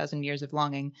be 3,000 Years of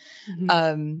Longing,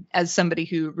 as somebody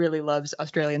who really loves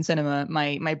Australian cinema,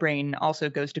 my brain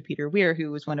also goes to Peter Weir, who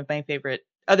was one of my favorite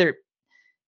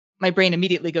my brain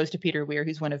immediately goes to Peter Weir,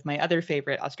 who's one of my other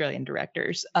favorite Australian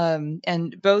directors.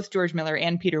 And both George Miller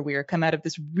and Peter Weir come out of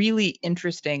this really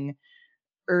interesting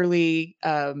early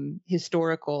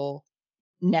historical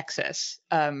nexus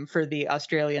for the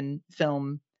Australian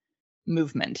film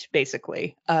movement,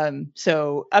 basically.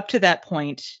 So up to that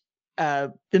point,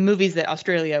 the movies that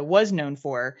Australia was known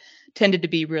for tended to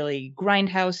be really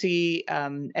grindhousey,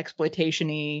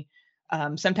 exploitation-y,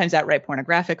 sometimes outright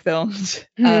pornographic films.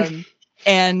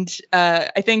 And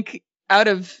I think out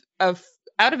of a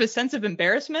sense of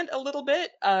embarrassment a little bit,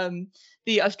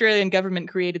 the Australian government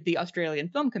created the Australian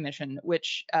Film Commission,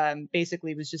 which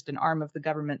basically was just an arm of the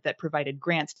government that provided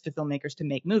grants to filmmakers to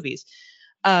make movies.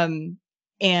 And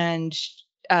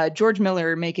George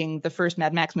Miller making the first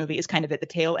Mad Max movie is kind of at the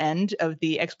tail end of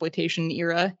the exploitation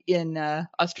era in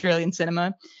Australian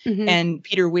cinema. And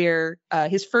Peter Weir,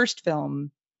 his first film,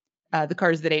 The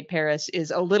Cars That Ate Paris, is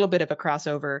a little bit of a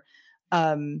crossover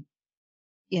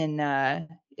in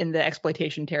the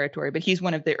exploitation territory, but he's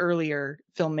one of the earlier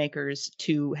filmmakers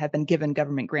to have been given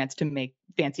government grants to make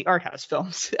fancy art house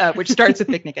films, which starts with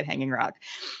Picnic at Hanging Rock.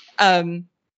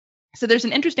 So there's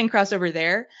an interesting crossover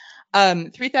there.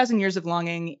 3,000 Years of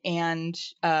Longing and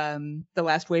The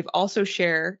Last Wave also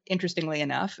share, interestingly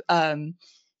enough,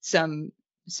 some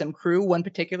crew. One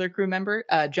particular crew member,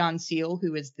 John Seale,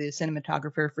 who is the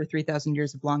cinematographer for 3,000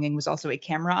 Years of Longing, was also a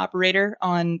camera operator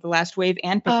on The Last Wave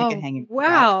and Picnic at Hanging Rock.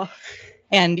 Wow.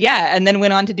 And then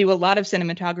went on to do a lot of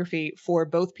cinematography for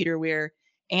both Peter Weir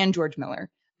and George Miller.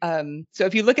 So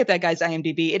if you look at that guy's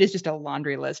IMDb, it is just a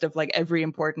laundry list of like every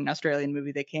important Australian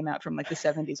movie that came out from like the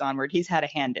 70s onward. He's had a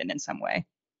hand in some way.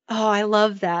 Oh, I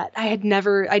love that.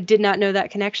 I did not know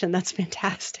that connection. That's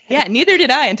fantastic. Yeah, neither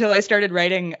did I until I started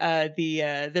writing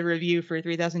the review for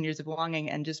 3,000 Years of Longing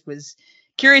and just was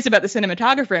curious about the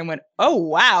cinematographer and went, oh,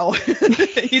 wow,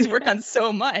 he's worked on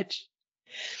so much.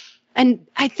 And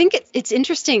I think it's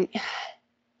interesting.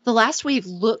 The Last Wave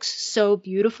looks so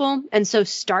beautiful and so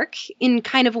stark in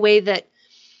kind of a way that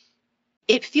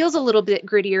it feels a little bit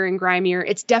grittier and grimier.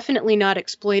 It's definitely not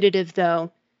exploitative,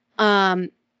 though.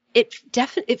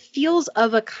 it feels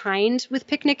of a kind with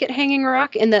Picnic at Hanging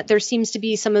Rock, in that there seems to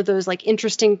be some of those like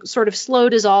interesting sort of slow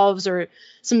dissolves, or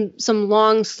some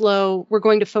long slow, we're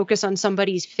going to focus on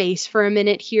somebody's face for a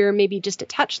minute here, maybe just a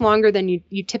touch longer than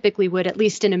you typically would, at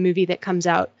least in a movie that comes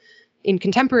out in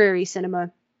contemporary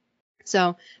cinema.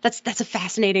 So that's a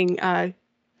fascinating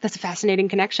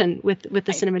connection with the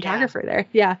cinematographer there.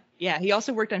 Yeah. Yeah, he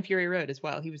also worked on Fury Road as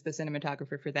well. He was the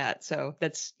cinematographer for that. So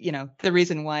that's, the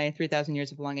reason why 3,000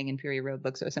 Years of Longing and Fury Road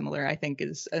look so similar, I think,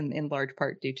 is in large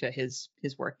part due to his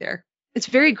work there. It's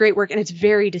very great work, and it's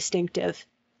very distinctive.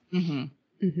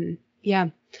 Mm-hmm. Mm-hmm. Yeah.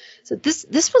 So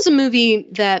this was a movie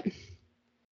that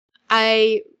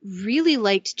I really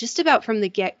liked just about from the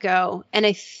get-go, and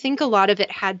I think a lot of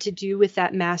it had to do with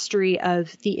that mastery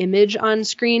of the image on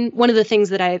screen. One of the things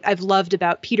that I've loved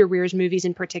about Peter Weir's movies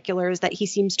in particular is that he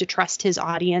seems to trust his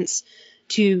audience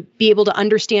to be able to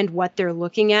understand what they're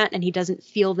looking at, and he doesn't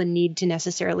feel the need to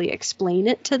necessarily explain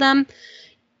it to them,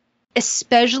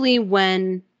 especially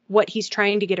when what he's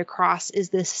trying to get across is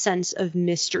this sense of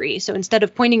mystery. So instead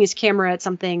of pointing his camera at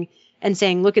something and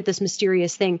saying, look at this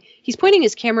mysterious thing, he's pointing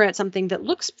his camera at something that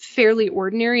looks fairly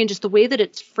ordinary, and just the way that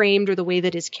it's framed or the way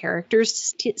that his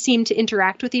characters seem to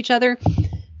interact with each other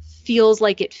feels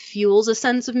like it fuels a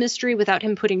sense of mystery without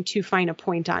him putting too fine a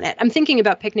point on it. I'm thinking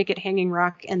about Picnic at Hanging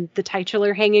Rock and the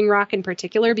titular Hanging Rock in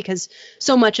particular, because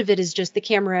so much of it is just the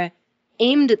camera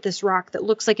aimed at this rock that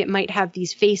looks like it might have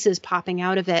these faces popping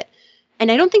out of it.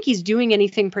 And I don't think he's doing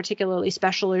anything particularly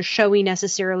special or showy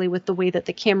necessarily with the way that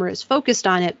the camera is focused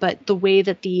on it, but the way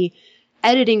that the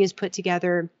editing is put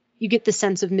together, you get the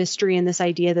sense of mystery and this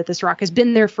idea that this rock has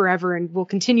been there forever and will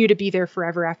continue to be there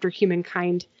forever after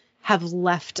humankind have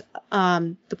left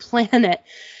the planet.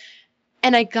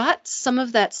 And I got some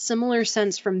of that similar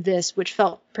sense from this, which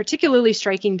felt particularly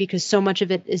striking because so much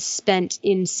of it is spent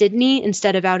in Sydney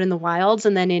instead of out in the wilds,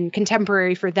 and then in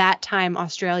contemporary, for that time,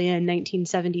 Australia in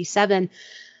 1977.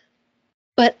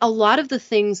 But a lot of the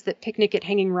things that Picnic at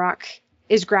Hanging Rock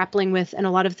is grappling with, and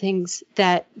a lot of things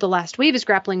that The Last Wave is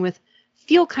grappling with,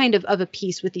 feel kind of a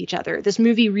piece with each other. This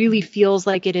movie really feels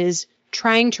like it is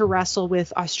trying to wrestle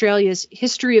with Australia's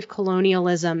history of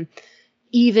colonialism,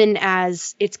 even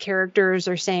as its characters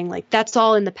are saying, like, that's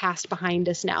all in the past behind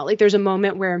us now. Like, there's a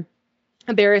moment where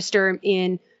a barrister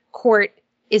in court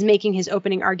is making his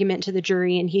opening argument to the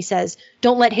jury, and he says,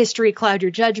 don't let history cloud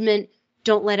your judgment.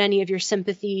 Don't let any of your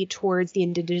sympathy towards the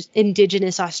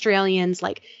indigenous Australians,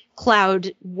 like,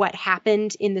 cloud what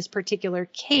happened in this particular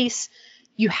case.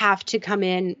 You have to come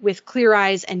in with clear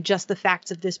eyes and just the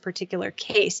facts of this particular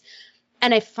case.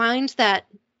 And I find that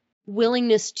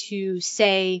willingness to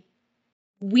say,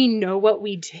 we know what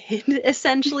we did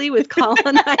essentially with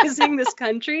colonizing this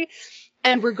country,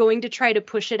 and we're going to try to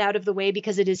push it out of the way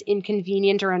because it is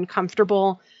inconvenient or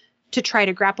uncomfortable to try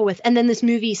to grapple with. And then this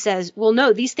movie says, well,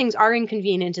 no, these things are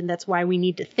inconvenient, and that's why we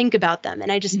need to think about them.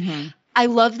 And I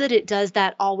love that it does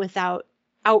that all without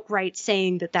outright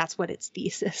saying that that's what its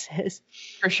thesis is.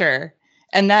 For sure.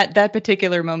 And that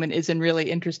particular moment is in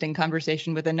really interesting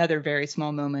conversation with another very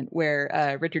small moment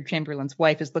where Richard Chamberlain's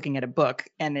wife is looking at a book,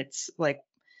 and it's like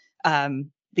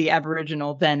the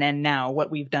Aboriginal then and now, what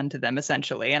we've done to them,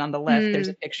 essentially. And on the left, there's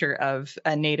a picture of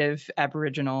a native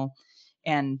Aboriginal,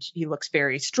 and he looks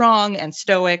very strong and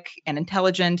stoic and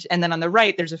intelligent. And then on the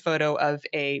right, there's a photo of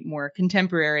a more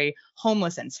contemporary,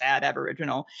 homeless and sad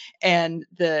Aboriginal. And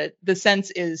the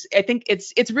sense is, I think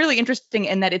it's really interesting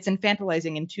in that it's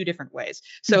infantilizing in two different ways.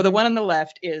 So the one on the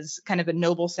left is kind of a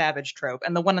noble savage trope,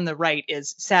 and the one on the right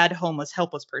is sad, homeless,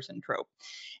 helpless person trope.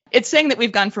 It's saying that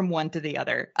we've gone from one to the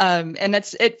other. And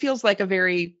it feels like a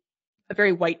very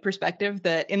white perspective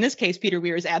that in this case, Peter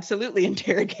Weir is absolutely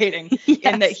interrogating.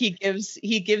 Yes. In that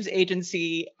he gives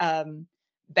agency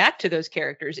back to those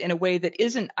characters in a way that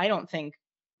isn't, I don't think,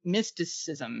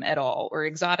 mysticism at all or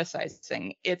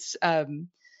exoticizing. It's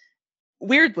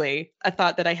weirdly a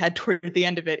thought that I had toward the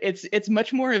end of it. It's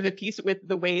much more of a piece with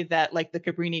the way that like the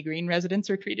Cabrini Green residents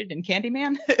are treated in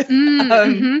Candyman,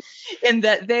 in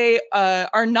that they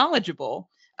are knowledgeable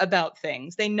about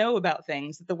things. They know about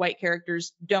things that the white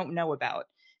characters don't know about.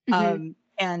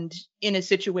 And in a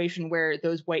situation where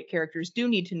those white characters do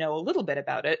need to know a little bit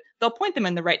about it, they'll point them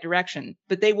in the right direction,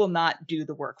 but they will not do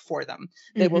the work for them.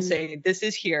 They will say, this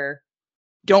is here.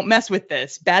 Don't mess with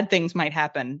this. Bad things might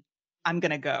happen. I'm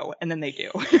going to go. And then they do,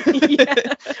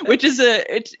 which is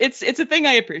it's a thing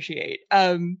I appreciate.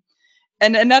 And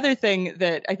another thing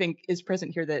that I think is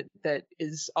present here that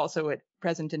is also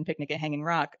present in Picnic at Hanging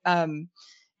Rock,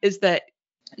 is that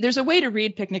there's a way to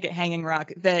read Picnic at Hanging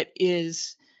Rock that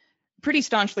is pretty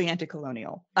staunchly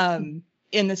anti-colonial,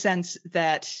 in the sense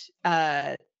that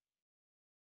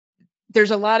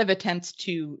there's a lot of attempts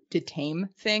to tame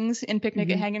things in Picnic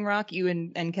Mhm. at Hanging Rock. You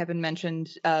and Kevin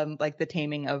mentioned like the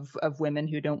taming of women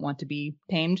who don't want to be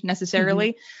tamed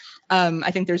necessarily.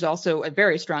 I think there's also a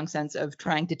very strong sense of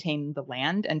trying to tame the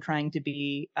land and trying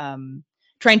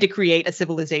to create a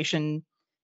civilization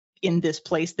in this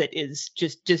place that is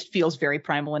just feels very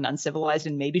primal and uncivilized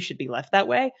and maybe should be left that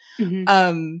way.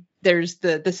 Mhm. There's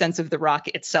the sense of the rock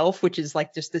itself, which is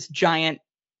like just this giant,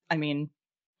 I mean,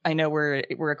 I know we're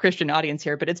a Christian audience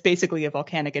here, but it's basically a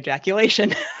volcanic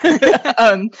ejaculation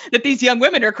that these young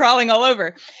women are crawling all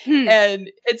over. Hmm.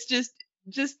 And it's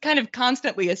just kind of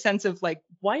constantly a sense of like,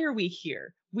 why are we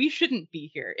here? We shouldn't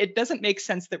be here. It doesn't make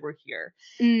sense that we're here.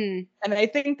 Mm. And I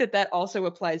think that also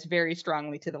applies very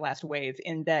strongly to The Last Wave,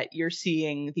 in that you're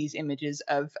seeing these images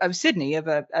of Sydney, of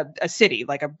a city,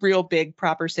 like a real big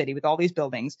proper city with all these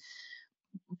buildings,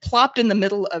 plopped in the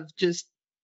middle of just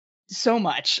so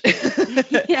much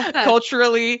Yeah.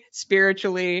 culturally,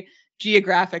 spiritually,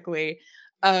 geographically.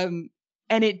 And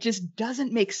it just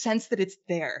doesn't make sense that it's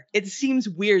there. It seems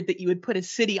weird that you would put a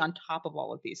city on top of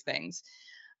all of these things.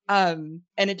 And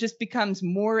it just becomes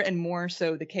more and more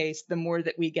so the case the more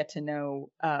that we get to know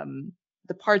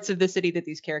the parts of the city that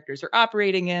these characters are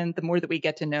operating in, the more that we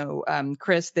get to know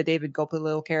Chris, the David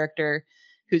Gopalil character,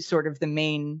 who's sort of the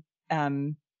main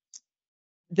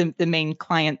the main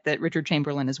client that Richard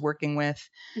Chamberlain is working with,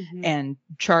 Mhm. and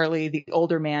Charlie, the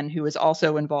older man who is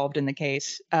also involved in the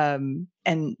case, and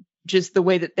just the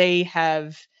way that they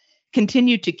have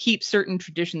continued to keep certain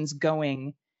traditions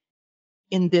going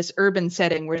in this urban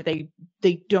setting where they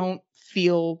don't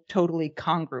feel totally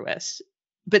congruous,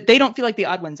 but they don't feel like the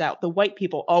odd ones out. The white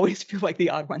people always feel like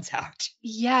the odd ones out,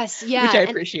 Yes, yeah. which I and-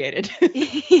 appreciated.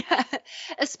 Yeah,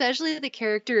 especially the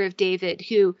character of David,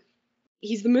 who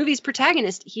he's the movie's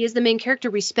protagonist. He is the main character.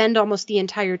 We spend almost the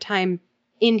entire time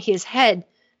in his head,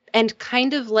 and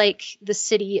kind of like the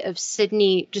city of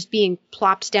Sydney just being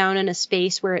plopped down in a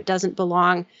space where it doesn't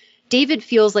belong. David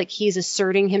feels like he's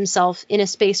asserting himself in a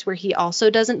space where he also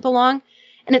doesn't belong.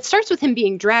 And it starts with him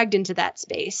being dragged into that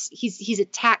space. He's a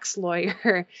tax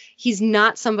lawyer. He's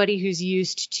not somebody who's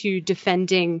used to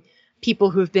defending people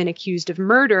who have been accused of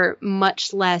murder,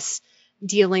 much less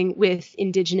dealing with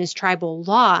indigenous tribal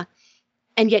law.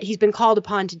 And yet he's been called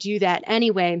upon to do that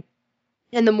anyway.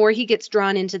 And the more he gets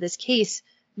drawn into this case,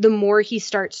 the more he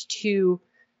starts to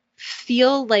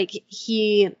feel like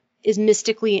he is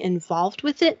mystically involved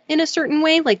with it in a certain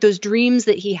way. Like those dreams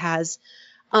that he has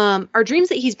are dreams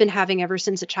that he's been having ever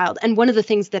since a child. And one of the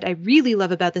things that I really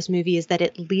love about this movie is that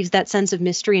it leaves that sense of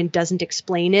mystery and doesn't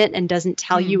explain it and doesn't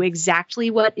tell you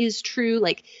exactly what is true.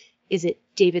 Like, is it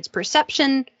David's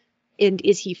perception? And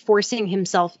is he forcing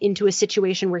himself into a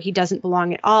situation where he doesn't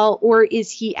belong at all? Or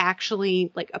is he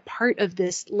actually like a part of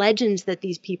this legend that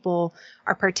these people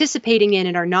are participating in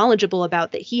and are knowledgeable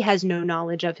about that he has no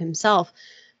knowledge of himself?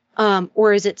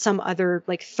 Or is it some other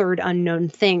like third unknown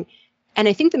thing? And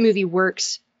I think the movie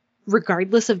works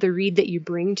regardless of the read that you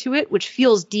bring to it, which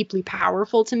feels deeply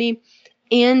powerful to me.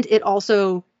 And it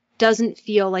also doesn't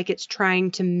feel like it's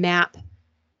trying to map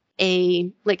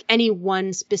any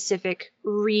one specific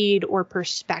read or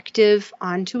perspective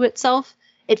onto itself.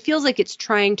 It feels like it's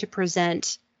trying to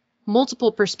present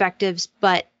multiple perspectives,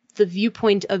 but the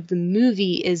viewpoint of the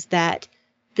movie is that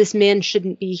this man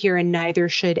shouldn't be here and neither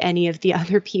should any of the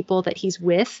other people that he's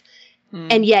with.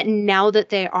 And yet now that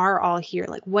they are all here,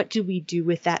 like, what do we do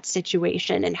with that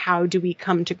situation? And how do we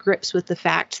come to grips with the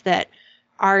fact that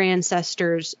our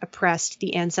ancestors oppressed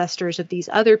the ancestors of these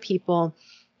other people?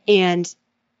 And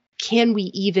can we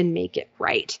even make it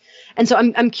right? And so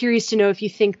I'm curious to know if you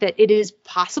think that it is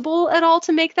possible at all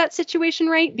to make that situation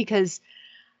right, because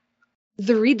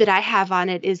the read that I have on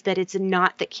it is that it's a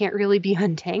knot that can't really be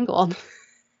untangled.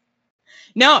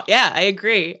 No, yeah, I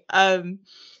agree.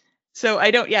 So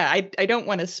I don't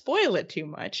want to spoil it too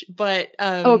much, but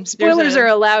Spoilers are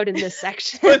allowed in this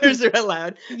section. Spoilers are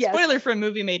allowed. Yes. Spoiler for a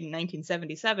movie made in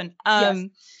 1977. Yes.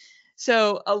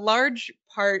 So a large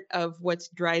part of what's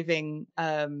driving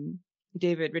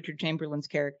Richard Chamberlain's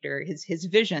character, his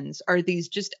visions are these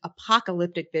just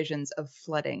apocalyptic visions of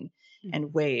flooding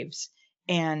and waves,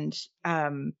 and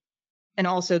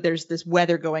also there's this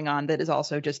weather going on that is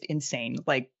also just insane,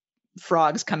 like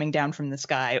frogs coming down from the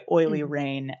sky, oily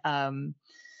rain,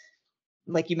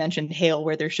 like you mentioned, hail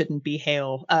where there shouldn't be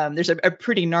hail. There's a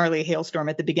pretty gnarly hailstorm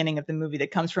at the beginning of the movie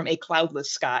that comes from a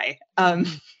cloudless sky.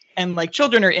 And like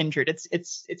children are injured.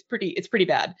 It's pretty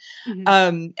bad.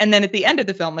 And then at the end of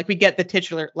the film, like we get the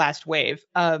titular last wave.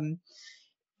 And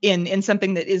in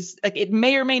something that is like, it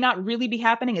may or may not really be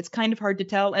happening. It's kind of hard to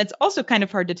tell. And it's also kind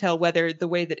of hard to tell whether the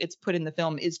way that it's put in the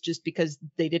film is just because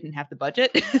they didn't have the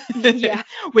budget. Yeah.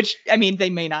 Which, I mean,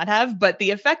 they may not have, but the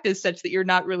effect is such that you're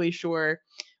not really sure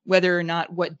whether or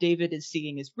not what David is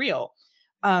seeing is real.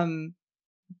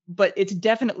 But it's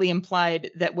definitely implied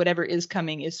that whatever is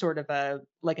coming is sort of a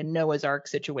Noah's Ark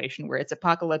situation where it's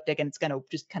apocalyptic and it's going to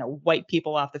just kind of wipe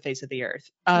people off the face of the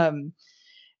earth.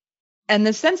 And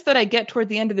the sense that I get toward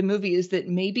the end of the movie is that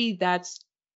maybe that's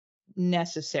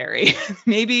necessary.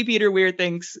 Maybe Peter Weir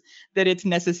thinks that it's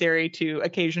necessary to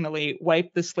occasionally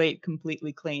wipe the slate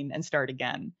completely clean and start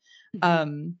again.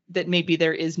 That maybe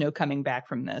there is no coming back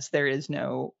from this. There is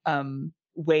no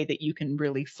way that you can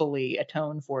really fully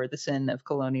atone for the sin of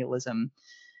colonialism.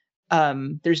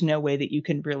 There's no way that you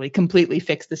can really completely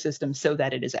fix the system so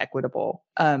that it is equitable.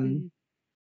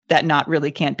 That knot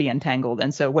really can't be untangled.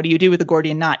 And so what do you do with the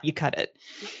Gordian knot? You cut it.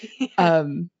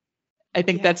 I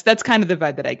think that's kind of the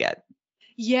vibe that I get.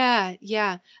 Yeah.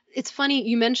 It's funny.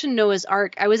 You mentioned Noah's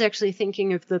Ark. I was actually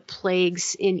thinking of the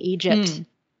plagues in Egypt.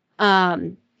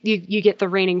 You get the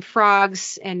raining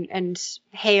frogs and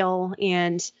hail.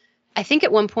 And I think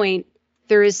at one point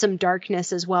there is some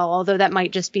darkness as well, although that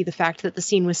might just be the fact that the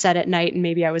scene was set at night and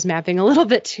maybe I was mapping a little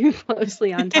bit too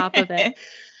closely on top of it.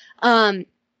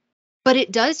 But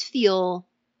it does feel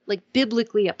like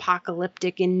biblically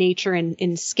apocalyptic in nature and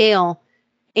in scale.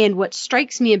 And what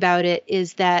strikes me about it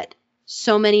is that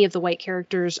so many of the white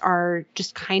characters are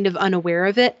just kind of unaware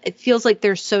of it. It feels like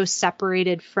they're so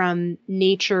separated from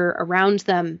nature around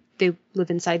them. They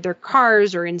live inside their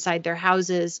cars or inside their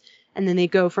houses, and then they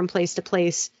go from place to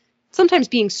place, sometimes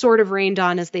being sort of rained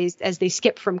on as they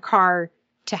skip from car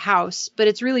to house. But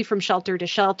it's really from shelter to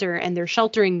shelter, and they're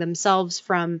sheltering themselves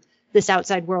from this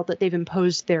outside world that they've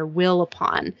imposed their will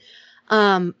upon.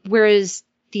 Whereas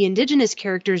the indigenous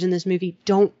characters in this movie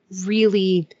don't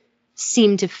really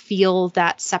seem to feel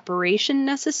that separation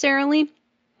necessarily.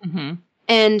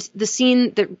 And the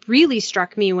scene that really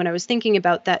struck me when I was thinking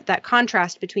about that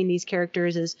contrast between these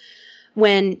characters is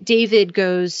when David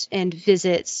goes and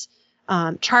visits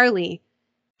Charlie.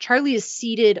 Charlie is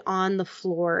seated on the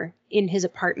floor in his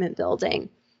apartment building.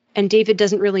 And David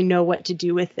doesn't really know what to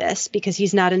do with this because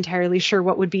he's not entirely sure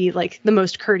what would be like the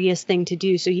most courteous thing to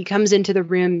do. So he comes into the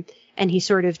room and he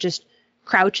sort of just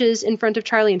crouches in front of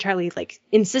Charlie, and Charlie like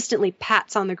insistently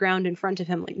pats on the ground in front of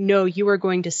him like, no, you are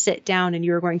going to sit down and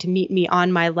you are going to meet me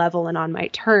on my level and on my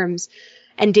terms.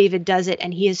 And David does it,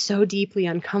 and he is so deeply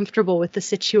uncomfortable with the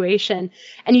situation.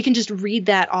 And you can just read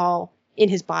that all in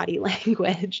his body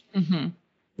language.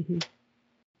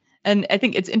 And I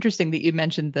think it's interesting that you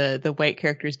mentioned the white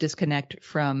characters disconnect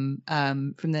from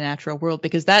the natural world,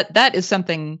 because that is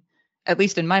something, at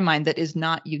least in my mind, that is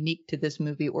not unique to this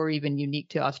movie or even unique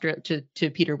to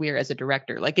to Peter Weir as a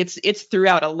director. Like it's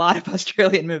throughout a lot of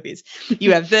Australian movies.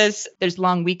 You have this. There's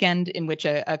Long Weekend, in which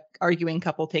a arguing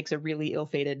couple takes a really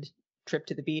ill-fated trip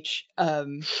to the beach,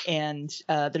 and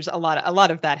there's a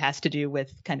lot of that has to do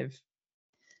with kind of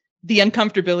the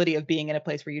uncomfortability of being in a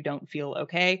place where you don't feel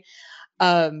okay.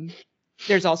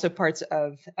 There's also parts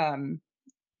of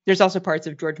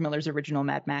George Miller's original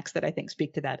Mad Max that I think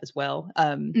speak to that as well,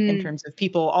 in terms of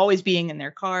people always being in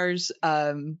their cars,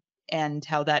 and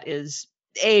how that is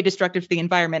A, destructive to the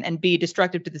environment, and B,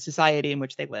 destructive to the society in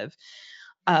which they live.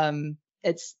 I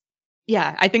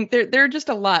think there are just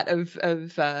a lot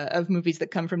of movies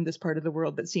that come from this part of the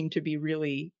world that seem to be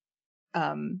really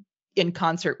in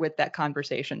concert with that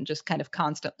conversation, just kind of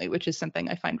constantly, which is something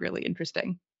I find really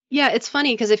interesting. Yeah, it's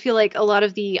funny because I feel like a lot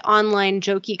of the online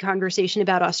jokey conversation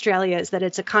about Australia is that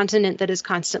it's a continent that is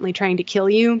constantly trying to kill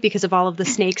you because of all of the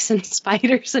snakes and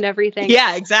spiders and everything.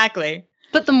 Yeah, exactly.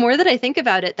 But the more that I think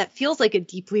about it, that feels like a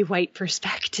deeply white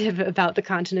perspective about the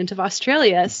continent of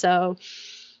Australia. So,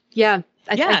 yeah,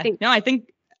 I think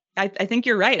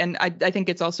you're right. And I think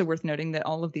it's also worth noting that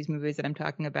all of these movies that I'm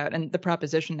talking about, and The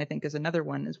Proposition, I think, is another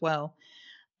one as well.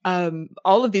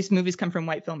 All of these movies come from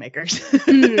white filmmakers.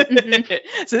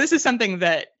 So this is something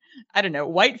that, I don't know,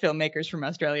 white filmmakers from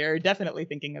Australia are definitely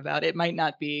thinking about. It might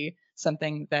not be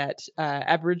something that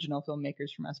Aboriginal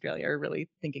filmmakers from Australia are really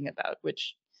thinking about,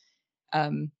 which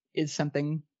is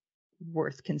something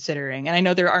worth considering. And I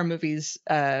know there are movies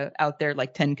out there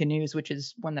like 10 Canoes, which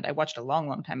is one that I watched a long,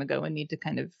 long time ago and need to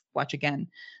kind of watch again,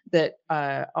 that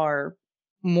are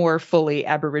more fully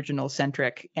Aboriginal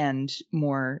centric and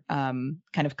more kind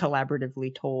of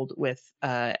collaboratively told with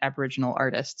Aboriginal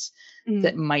artists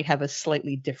that might have a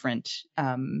slightly different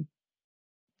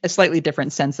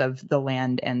sense of the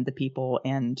land and the people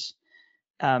and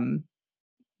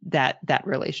that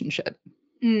relationship.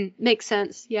 Makes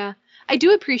sense. Yeah. I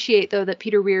do appreciate, though, that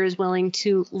Peter Weir is willing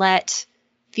to let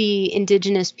the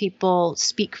indigenous people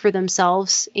speak for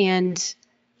themselves, and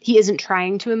he isn't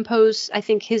trying to impose, I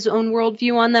think, his own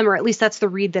worldview on them, or at least that's the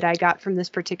read that I got from this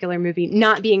particular movie,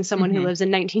 not being someone who lives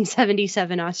in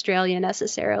 1977 Australia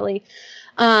necessarily.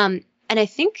 And I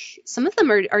think some of them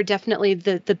are definitely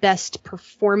the best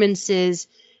performances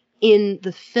in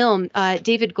the film.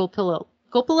 David Gulpilil.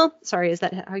 Sorry, is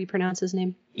that how you pronounce his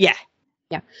name? Yeah.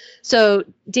 Yeah. So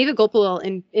David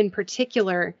Gulpilil in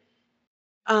particular,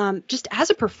 just as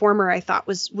a performer, I thought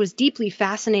was deeply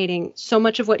fascinating. So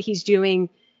much of what he's doing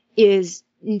is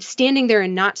standing there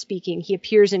and not speaking. He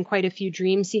appears in quite a few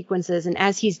dream sequences, and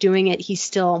as he's doing it, he's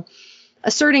still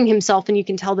asserting himself, and you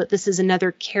can tell that this is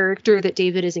another character that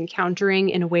David is encountering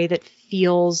in a way that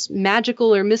feels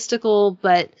magical or mystical,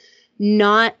 but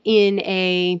not in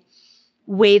a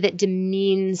way that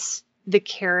demeans the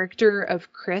character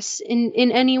of Chris in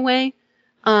any way.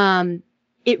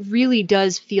 It really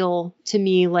does feel to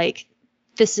me like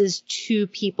this is two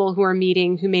people who are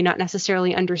meeting who may not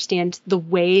necessarily understand the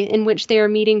way in which they are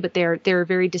meeting, but they're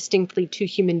very distinctly two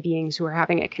human beings who are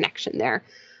having a connection there.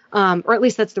 Or at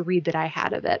least that's the read that I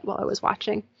had of it while I was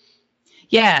watching.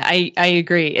 Yeah, I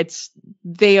agree.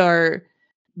 They are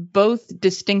both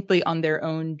distinctly on their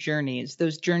own journeys.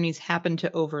 Those journeys happen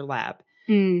to overlap.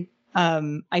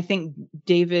 I think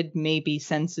David maybe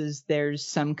senses there's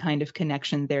some kind of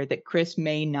connection there that Chris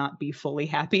may not be fully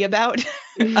happy about,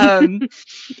 in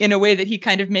a way that he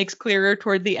kind of makes clearer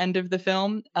toward the end of the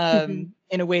film, in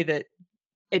a way that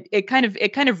it kind of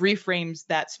reframes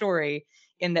that story,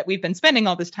 in that we've been spending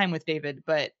all this time with David,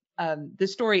 but the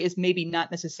story is maybe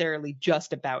not necessarily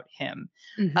just about him,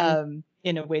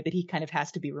 in a way that he kind of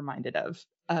has to be reminded of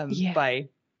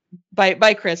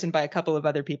by Chris and by a couple of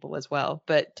other people as well.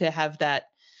 But to have that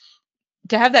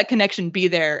connection be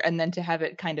there, and then to have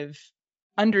it kind of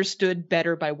understood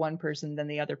better by one person than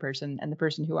the other person, and the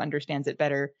person who understands it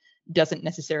better doesn't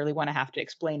necessarily want to have to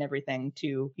explain everything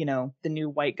to, the new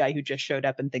white guy who just showed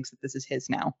up and thinks that this is his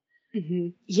now.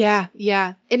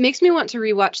 Yeah. It makes me want to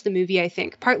rewatch the movie, I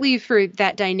think, partly for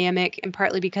that dynamic and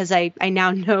partly because I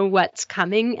now know what's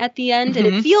coming at the end, and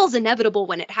it feels inevitable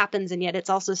when it happens, and yet it's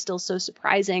also still so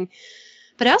surprising.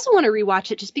 But I also want to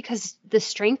rewatch it just because the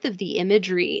strength of the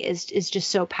imagery is just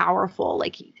so powerful.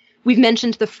 Like, we've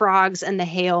mentioned the frogs and the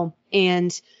hail,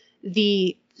 and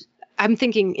I'm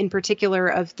thinking in particular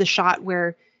of the shot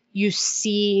where you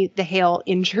see the hail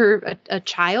injure a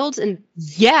child, and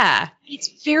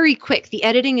it's very quick. The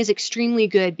editing is extremely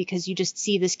good because you just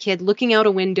see this kid looking out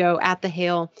a window at the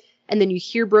hail, and then you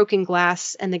hear broken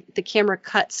glass, and the camera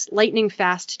cuts lightning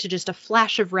fast to just a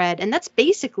flash of red, and that's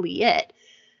basically it.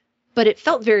 But it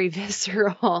felt very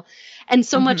visceral, and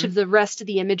so much of the rest of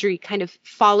the imagery kind of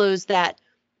follows that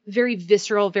very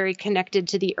visceral, very connected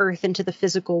to the earth and to the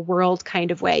physical world kind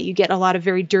of way. You get a lot of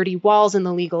very dirty walls in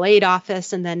the legal aid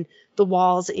office, and then the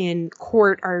walls in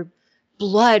court are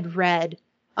blood red,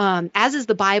 as is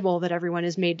the Bible that everyone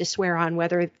is made to swear on,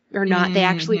 whether or not they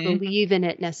actually believe in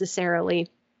it necessarily.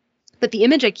 But the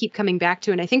image I keep coming back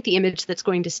to, and I think the image that's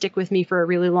going to stick with me for a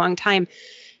really long time,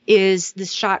 is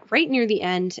this shot right near the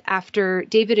end after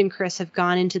David and Chris have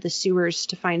gone into the sewers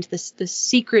to find this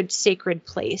secret, sacred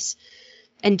place.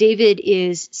 And David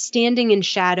is standing in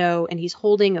shadow, and he's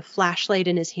holding a flashlight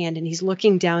in his hand, and he's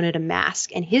looking down at a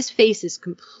mask, and his face is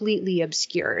completely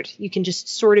obscured. You can just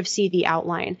sort of see the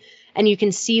outline, and you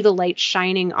can see the light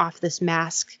shining off this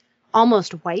mask,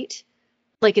 almost white,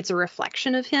 like it's a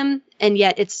reflection of him. And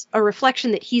yet it's a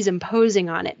reflection that he's imposing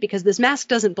on it, because this mask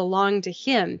doesn't belong to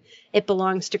him. It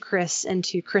belongs to Chris and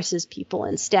to Chris's people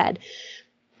instead.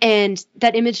 And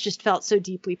that image just felt so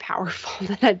deeply powerful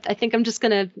that I think I'm just going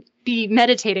to be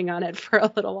meditating on it for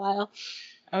a little while.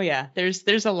 Oh yeah,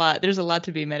 there's a lot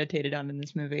to be meditated on in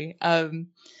this movie.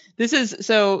 This is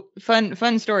so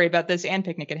fun story about this and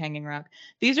Picnic at Hanging Rock.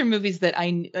 These are movies that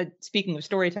speaking of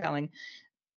storytelling,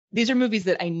 these are movies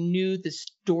that I knew the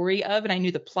story of and I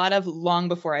knew the plot of long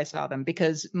before I saw them,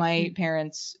 because my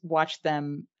parents watched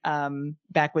them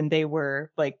back when they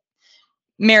were like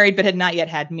married but had not yet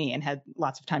had me and had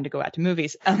lots of time to go out to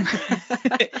movies.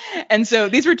 And so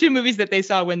these were two movies that they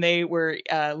saw when they were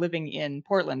living in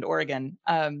Portland, Oregon,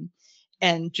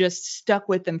 and just stuck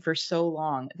with them for so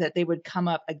long that they would come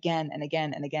up again and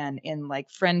again and again in like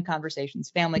friend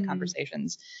conversations, family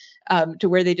conversations, to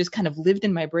where they just kind of lived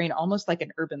in my brain almost like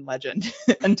an urban legend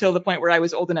until the point where I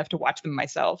was old enough to watch them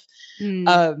myself.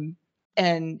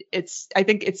 And I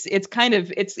think it's kind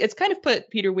of put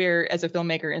Peter Weir as a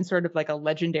filmmaker in sort of like a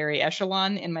legendary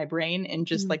echelon in my brain, and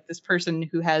just like this person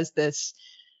who has this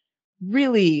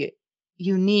really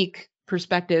unique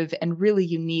perspective and really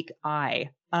unique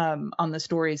eye on the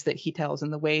stories that he tells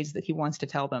and the ways that he wants to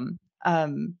tell them.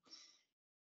 And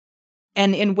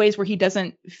in ways where he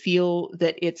doesn't feel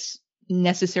that it's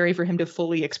necessary for him to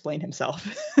fully explain himself,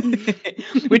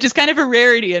 which is kind of a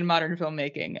rarity in modern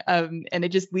filmmaking. And it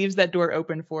just leaves that door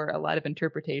open for a lot of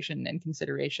interpretation and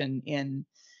consideration in,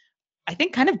 I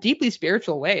think, kind of deeply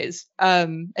spiritual ways. I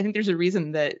think there's a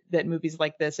reason that movies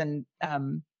like this and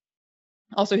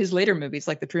also his later movies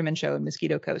like The Truman Show and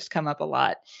Mosquito Coast come up a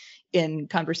lot in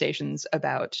conversations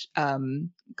about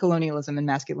colonialism and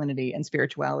masculinity and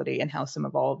spirituality and how some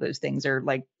of all of those things are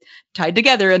like tied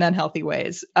together in unhealthy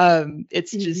ways.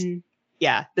 It's just,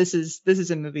 yeah, this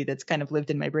is a movie that's kind of lived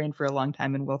in my brain for a long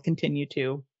time and will continue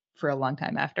to for a long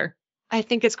time after. I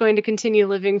think it's going to continue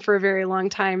living for a very long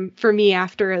time for me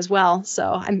after as well. So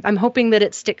I'm hoping that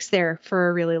it sticks there for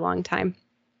a really long time.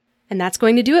 And that's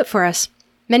going to do it for us.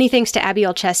 Many thanks to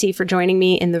Abiel Chessy for joining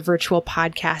me in the virtual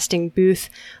podcasting booth.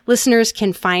 Listeners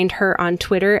can find her on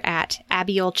Twitter at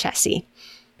Abiel Chessy.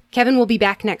 Kevin will be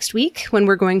back next week when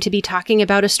we're going to be talking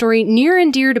about a story near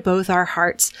and dear to both our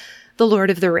hearts, The Lord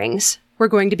of the Rings. We're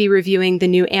going to be reviewing the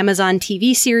new Amazon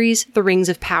TV series, The Rings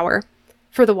of Power.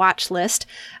 For the watch list,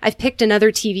 I've picked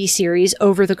another TV series,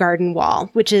 Over the Garden Wall,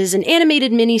 which is an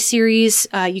animated miniseries.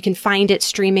 You can find it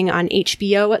streaming on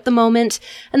HBO at the moment,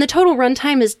 and the total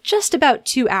runtime is just about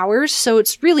 2 hours, so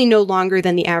it's really no longer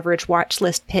than the average watch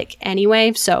list pick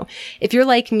anyway. So if you're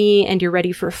like me and you're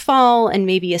ready for fall and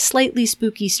maybe a slightly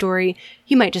spooky story,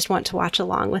 you might just want to watch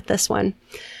along with this one.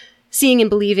 Seeing and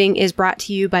Believing is brought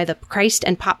to you by the Christ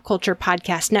and Pop Culture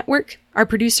Podcast Network. Our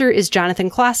producer is Jonathan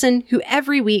Clausen, who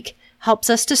every week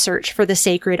helps us to search for the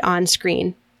sacred on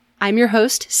screen. I'm your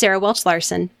host, Sarah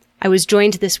Welch-Larson. I was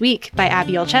joined this week by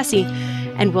Abiel Chessy,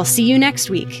 and we'll see you next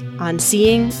week on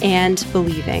Seeing and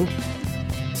Believing.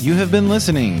 You have been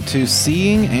listening to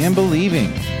Seeing and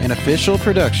Believing, an official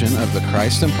production of the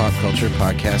Christ and Pop Culture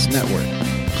Podcast Network.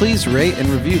 Please rate and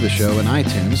review the show in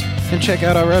iTunes, and check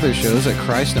out our other shows at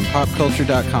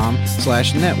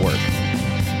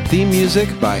christandpopculture.com/network. Theme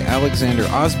music by Alexander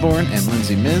Osborne and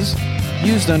Lindsay Miz,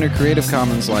 used under Creative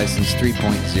Commons License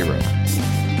 3.0.